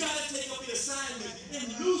 You got to take up the assignment and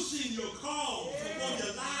loosen your call upon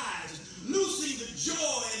your lives. Loosing the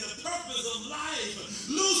joy and the purpose of life.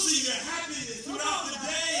 Loosing your happiness throughout the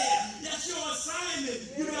day. That's your assignment.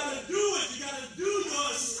 You got to do it. You got to do your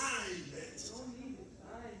assignment.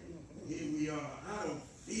 Here we are. I don't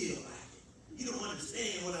feel like it. You don't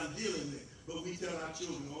understand what I'm dealing with. But we tell our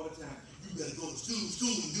children all the time, you better go to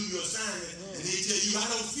school and do your assignment. And they tell you, I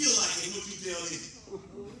don't feel like it. What you tell them?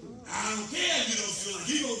 I don't care if you don't feel like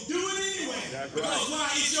it. You're going to do it anyway. Because why?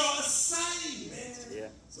 It's your assignment. Yeah.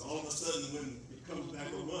 So all of a sudden, when it comes back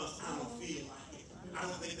from us, I don't feel like it. I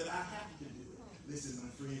don't think that I have to do it. Listen,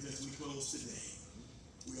 my friends, as we close today,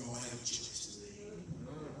 we all have a choice today.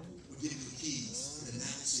 We're giving the keys and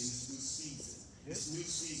announcing this new season. This new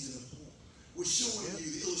season of hope. We're showing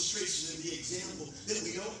you the illustration and the example that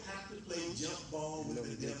we don't have to play jump ball with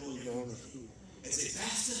the devil every day. And say,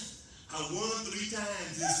 Pastor, I won 3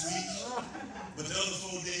 times this week, but the other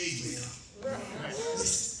 4 days, man.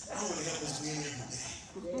 Listen, I want to help us win every day.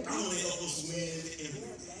 I want to help us win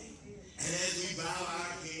every day. And as we bow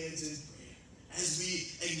our heads in prayer, as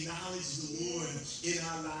we acknowledge the Lord in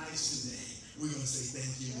our lives today, we're going to say,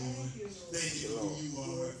 thank you, Lord. Thank you for who you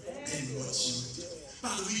are and what you are doing.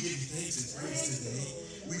 Father, we give you thanks and praise today.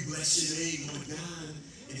 We bless your name, Lord God,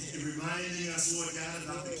 and reminding us, Lord God,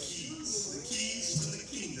 about the keys to the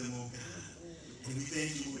kingdom, oh God. And we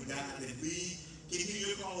thank you, Lord God, that we can hear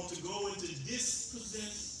your call to go and to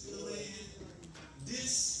dispossess the land.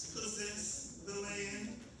 Dispossess the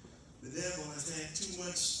land. The devil has had too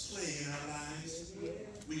much play in our lives.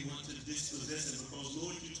 We want to dispossess it because,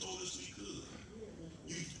 Lord, you told us we could.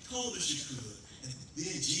 You told us you could. And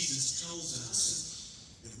then Jesus tells us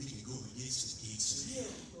that we can go against the gates of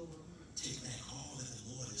hell. Take back all that the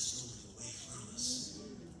Lord has stolen away from us.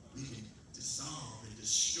 We can dissolve and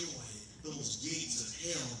destroy those gates of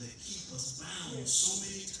hell that keep us bound so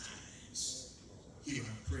many times. Hear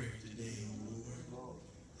our prayer today, O Lord,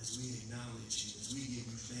 as we acknowledge you, as we give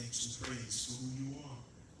you thanks and praise for who you are.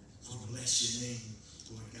 So bless your name,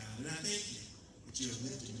 Lord God. And I thank you that you're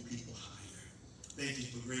lifting your people higher. Thank you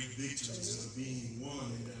for great victories that are being won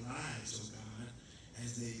in their lives, oh God,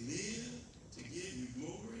 as they live to give you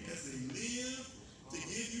glory, as they live to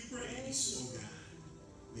give you praise, oh God.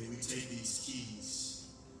 May we take these keys,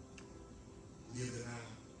 live it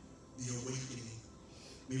out, the awakening.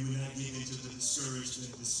 May we not give into the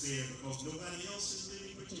discouragement, despair, because nobody else is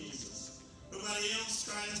living for Jesus. Nobody else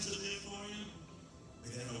tries to live for him.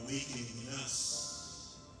 May that awakening in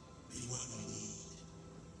us be what we need.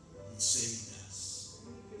 You saved us.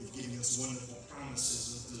 You've given us wonderful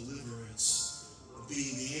promises of deliverance, of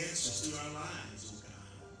being the answer to our lives, oh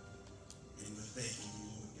God. And we're thanking you,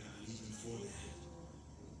 Lord God, even for that.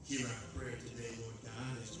 Hear our prayer today, Lord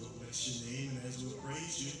God, as we'll bless your name and as we'll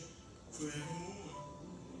praise you forevermore.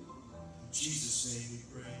 In Jesus' name we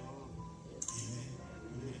pray. Amen.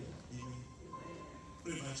 Amen. Amen.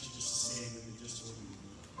 What about you just to stand with me just for a minute?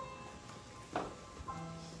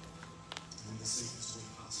 In the safest way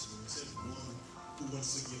possible. It's everyone who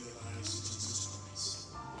wants to give their lives to Jesus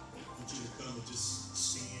Christ. I want you to come and just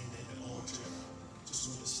stand at the altar. Just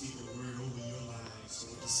want to speak a word over your lives,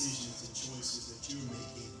 or decisions and choices that you're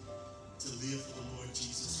making to live for the Lord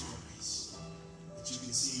Jesus Christ. That you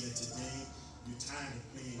can see that today you're tired of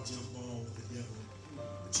playing jump ball with the devil,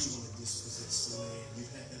 but you want to dispossess the land.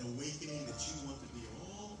 You've had that awakening that you want to be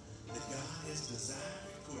all that God has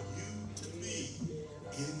desired for you to be.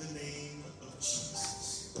 In the name of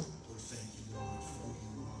Jesus, we thank you, Lord, for who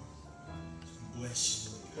you are. We bless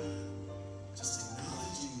you, Lord God. Just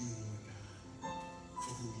acknowledging you, Lord God,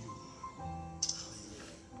 for who you are.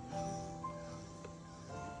 Hallelujah. Hallelujah.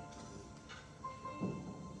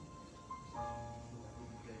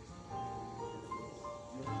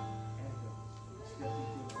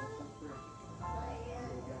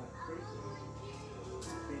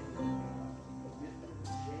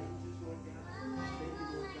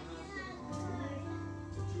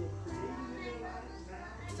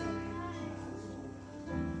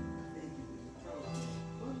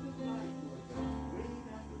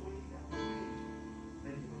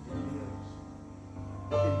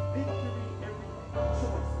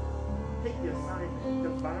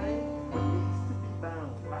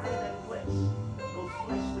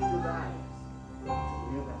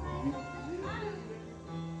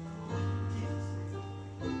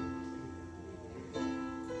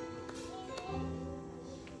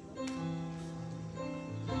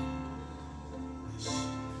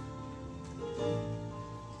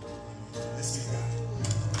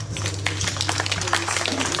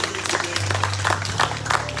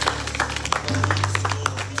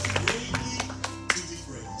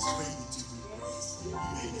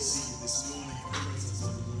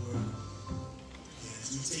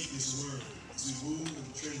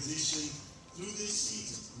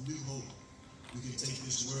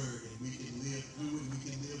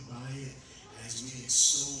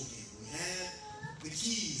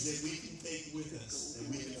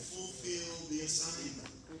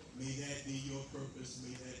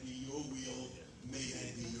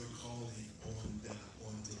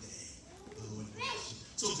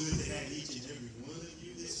 So good to have each and every one of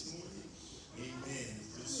you this morning. Amen.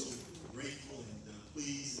 Just so grateful and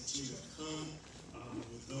pleased that you have come.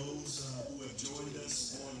 With those who have joined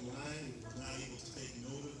us online, we're not able to take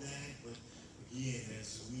note of that. But again,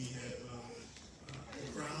 as we have, the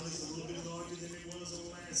crowd is a little bit larger than it was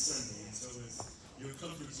on last Sunday. And so as your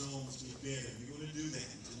comfort zones get better, you're going to do that.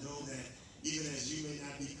 To know that even as you may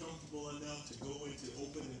not be comfortable enough to go into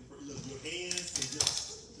open and look, your hands can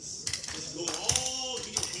just go all,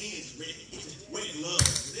 get your hands ready, get your wet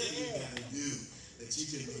gloves, whatever you got to do, that you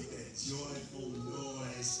can make that joyful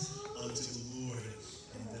noise unto the Lord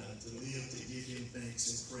and to live to give him thanks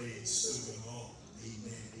and praise through it all.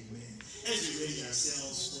 Amen, amen. As we ready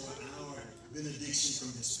ourselves for our benediction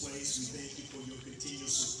from this place, we thank you for your continual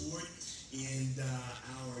support and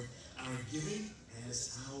our giving.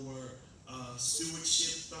 As our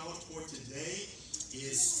stewardship thought for today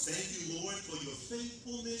is, thank you, Lord, for your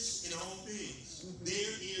faithfulness in all things.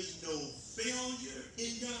 There is no failure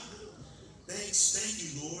in God. Thank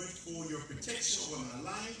you, Lord, for your protection over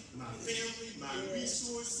my life, my family, my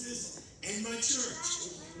resources, and my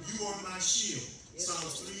church. You are my shield.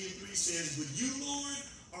 Psalms 3:3 says, "But you, Lord,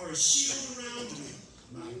 are a shield around me,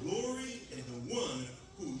 my glory, and the one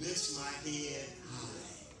who lifts my head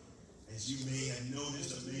high." As you may have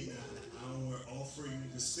noticed or may not, Our offering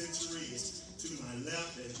dispensary is to my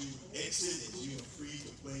left as you exit, as you are free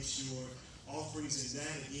to place your offerings in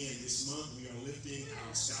that. Again, this month we are lifting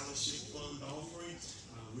our scholarship fund offering.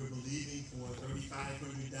 We're believing for $3,500,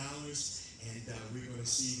 and we're going to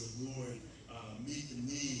see the Lord meet the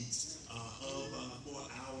needs for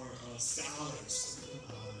our scholars.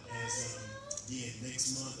 Again,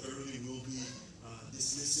 next month early we'll be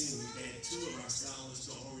dismissing. We've had 2 of our scholars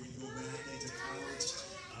to already go back into college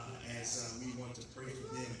as we want to pray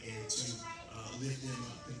for them and to lift them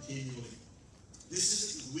up continually. This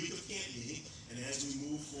is the week of camp meeting, and as we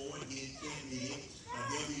move forward in camp meeting,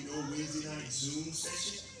 there'll be no Wednesday night Zoom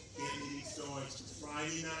session. Camp meeting starts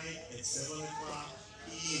Friday night at 7 o'clock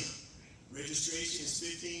p.m. Registration is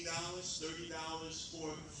 $15, $30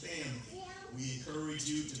 for family. We encourage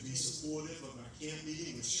you to be supportive of our camp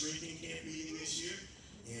meeting. We're shrinking camp meeting this year,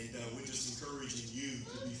 and we're just encouraging you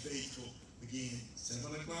to be faithful. Again, 7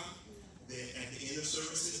 o'clock. At the end of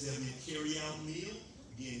services, there'll be a carry-out meal.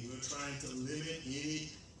 Again, we're trying to limit a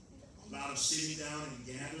lot of sitting down and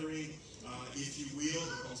gathering, if you will,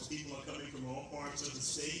 because people are coming from all parts of the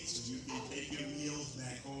state, so you can take your meals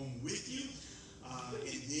back home with you.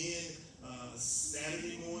 And then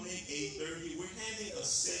Saturday morning, 8:30, we're having a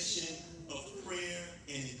session of prayer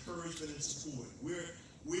and encouragement and support.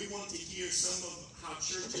 We want to hear some of how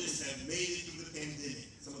churches have made it through the pandemic,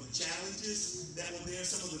 some of the challenges that were there,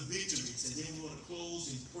 some of the victories, and then we want to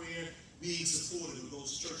close in prayer, being supportive of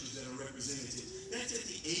those churches that are represented. That's at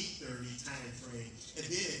the 8:30 time frame. And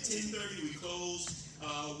then at 10:30, we close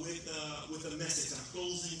with a message, our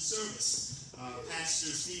closing service.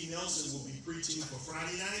 Pastor Steve Nelson will be preaching for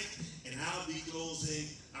Friday night, and I'll be closing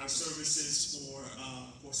our services for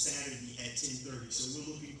Saturday at 10:30. So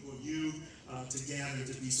we're looking for you to gather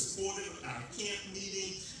to be supportive of our camp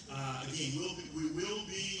meeting. Again, we will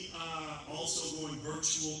be also going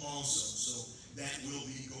virtual also, so that will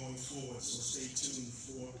be going forward. So stay tuned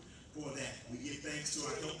for that. We give thanks to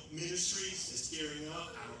our help ministries that's carrying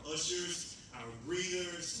up, our ushers, our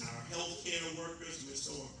greeters, our healthcare workers. We're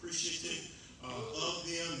so appreciative of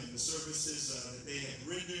them and the services that they have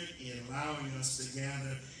rendered in allowing us to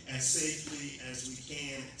gather as safely as we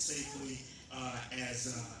can, safely as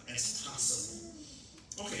possible.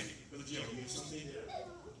 Okay, Brother Joe, you have something?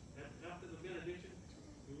 After the benediction,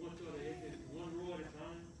 we want to exit one row at a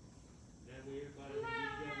time. That way everybody will be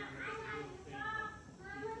together and have a little thing.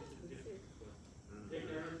 Take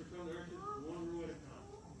the urgent from the urgent, one row at a time.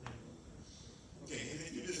 Okay, and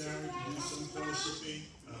if you desire to do some fellowshipping,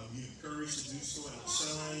 you're encouraged to do so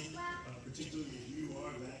outside, particularly if you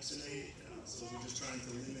are vaccinated. So we're just trying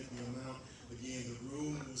to limit the amount. Again, the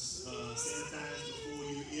room was sanitized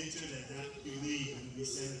before you entered, and after you leave, it will be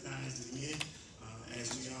sanitized again as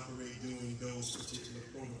we operate doing those particular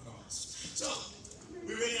protocols. So,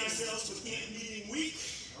 we're ready ourselves for camp meeting week.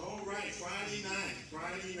 All right, Friday night,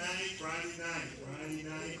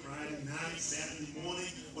 Saturday morning.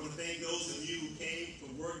 I want to thank those of you who came for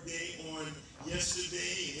work day on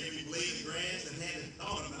yesterday, and every blade of grass that hadn't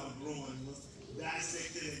thought about growing was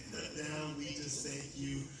dissected and cut down. We just thank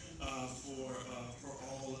you for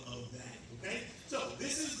all of that. Okay? So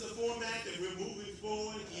this is the format that we're moving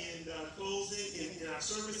forward in closing in our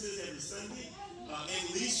services every Sunday.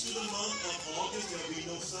 At least through the month of August, there will be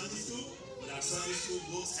no Sunday school, but our Sunday school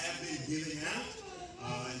books have been given out.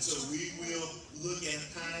 And so we will look at a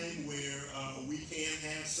time where we can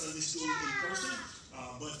have Sunday school in person,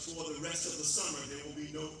 but for the rest of the summer, there will be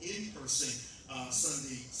no in-person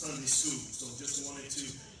Sunday school. So just wanted to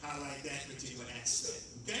highlight that particular aspect.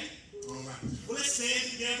 Okay? All right. Well, let's stand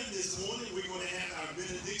together this morning. We're going to have our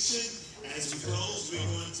benediction. As we close, we're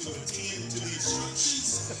going to attend to the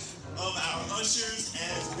instructions of our ushers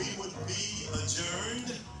as we would be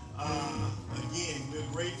adjourned. Again, we're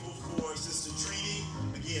grateful for Sister Treaty.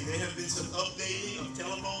 Again, there have been some updating of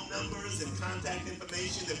telephone numbers and contact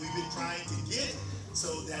information that we've been trying to get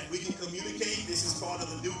so that we can communicate. This is part of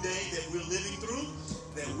the new day that we're living through,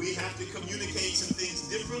 that we have to communicate some things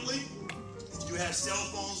differently. If you have cell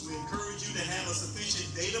phones, we encourage you to have a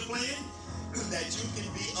sufficient data plan that you can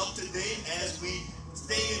be up to date as we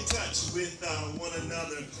stay in touch with one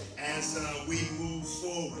another as we move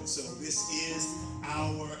forward. So this is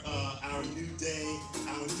our new day,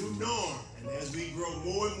 our new norm. And as we grow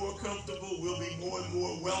more and more comfortable, we'll be more and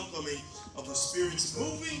more welcoming of the Spirit's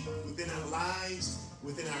moving within our lives,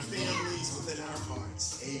 within our families, within our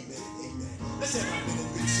hearts. Amen. Amen. Let's have our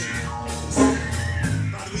benediction.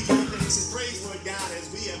 Father, we give you thanks and praise, Lord God, as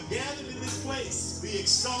we have gathered in this place. We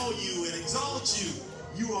extol you and exalt you.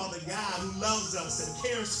 You are the God who loves us and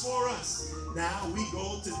cares for us. Now we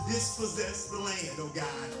go to dispossess the land, oh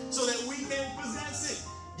God, so that we can possess it.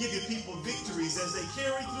 Give your people victories as they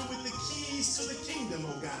carry through with the keys to the kingdom,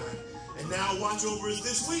 oh God. And now watch over us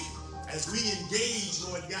this week as we engage,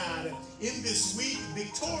 Lord God, in this week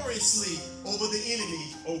victoriously over the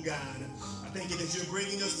enemy, oh God. I thank you that you're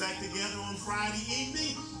bringing us back together on Friday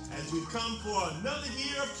evening as we've come for another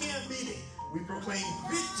year of camp meeting. We proclaim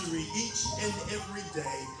victory each and every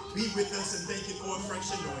day. Be with us and thank you for a fresh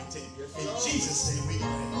anointing. In Jesus' name we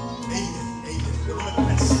pray. Amen. Amen. The Lord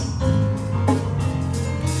bless you.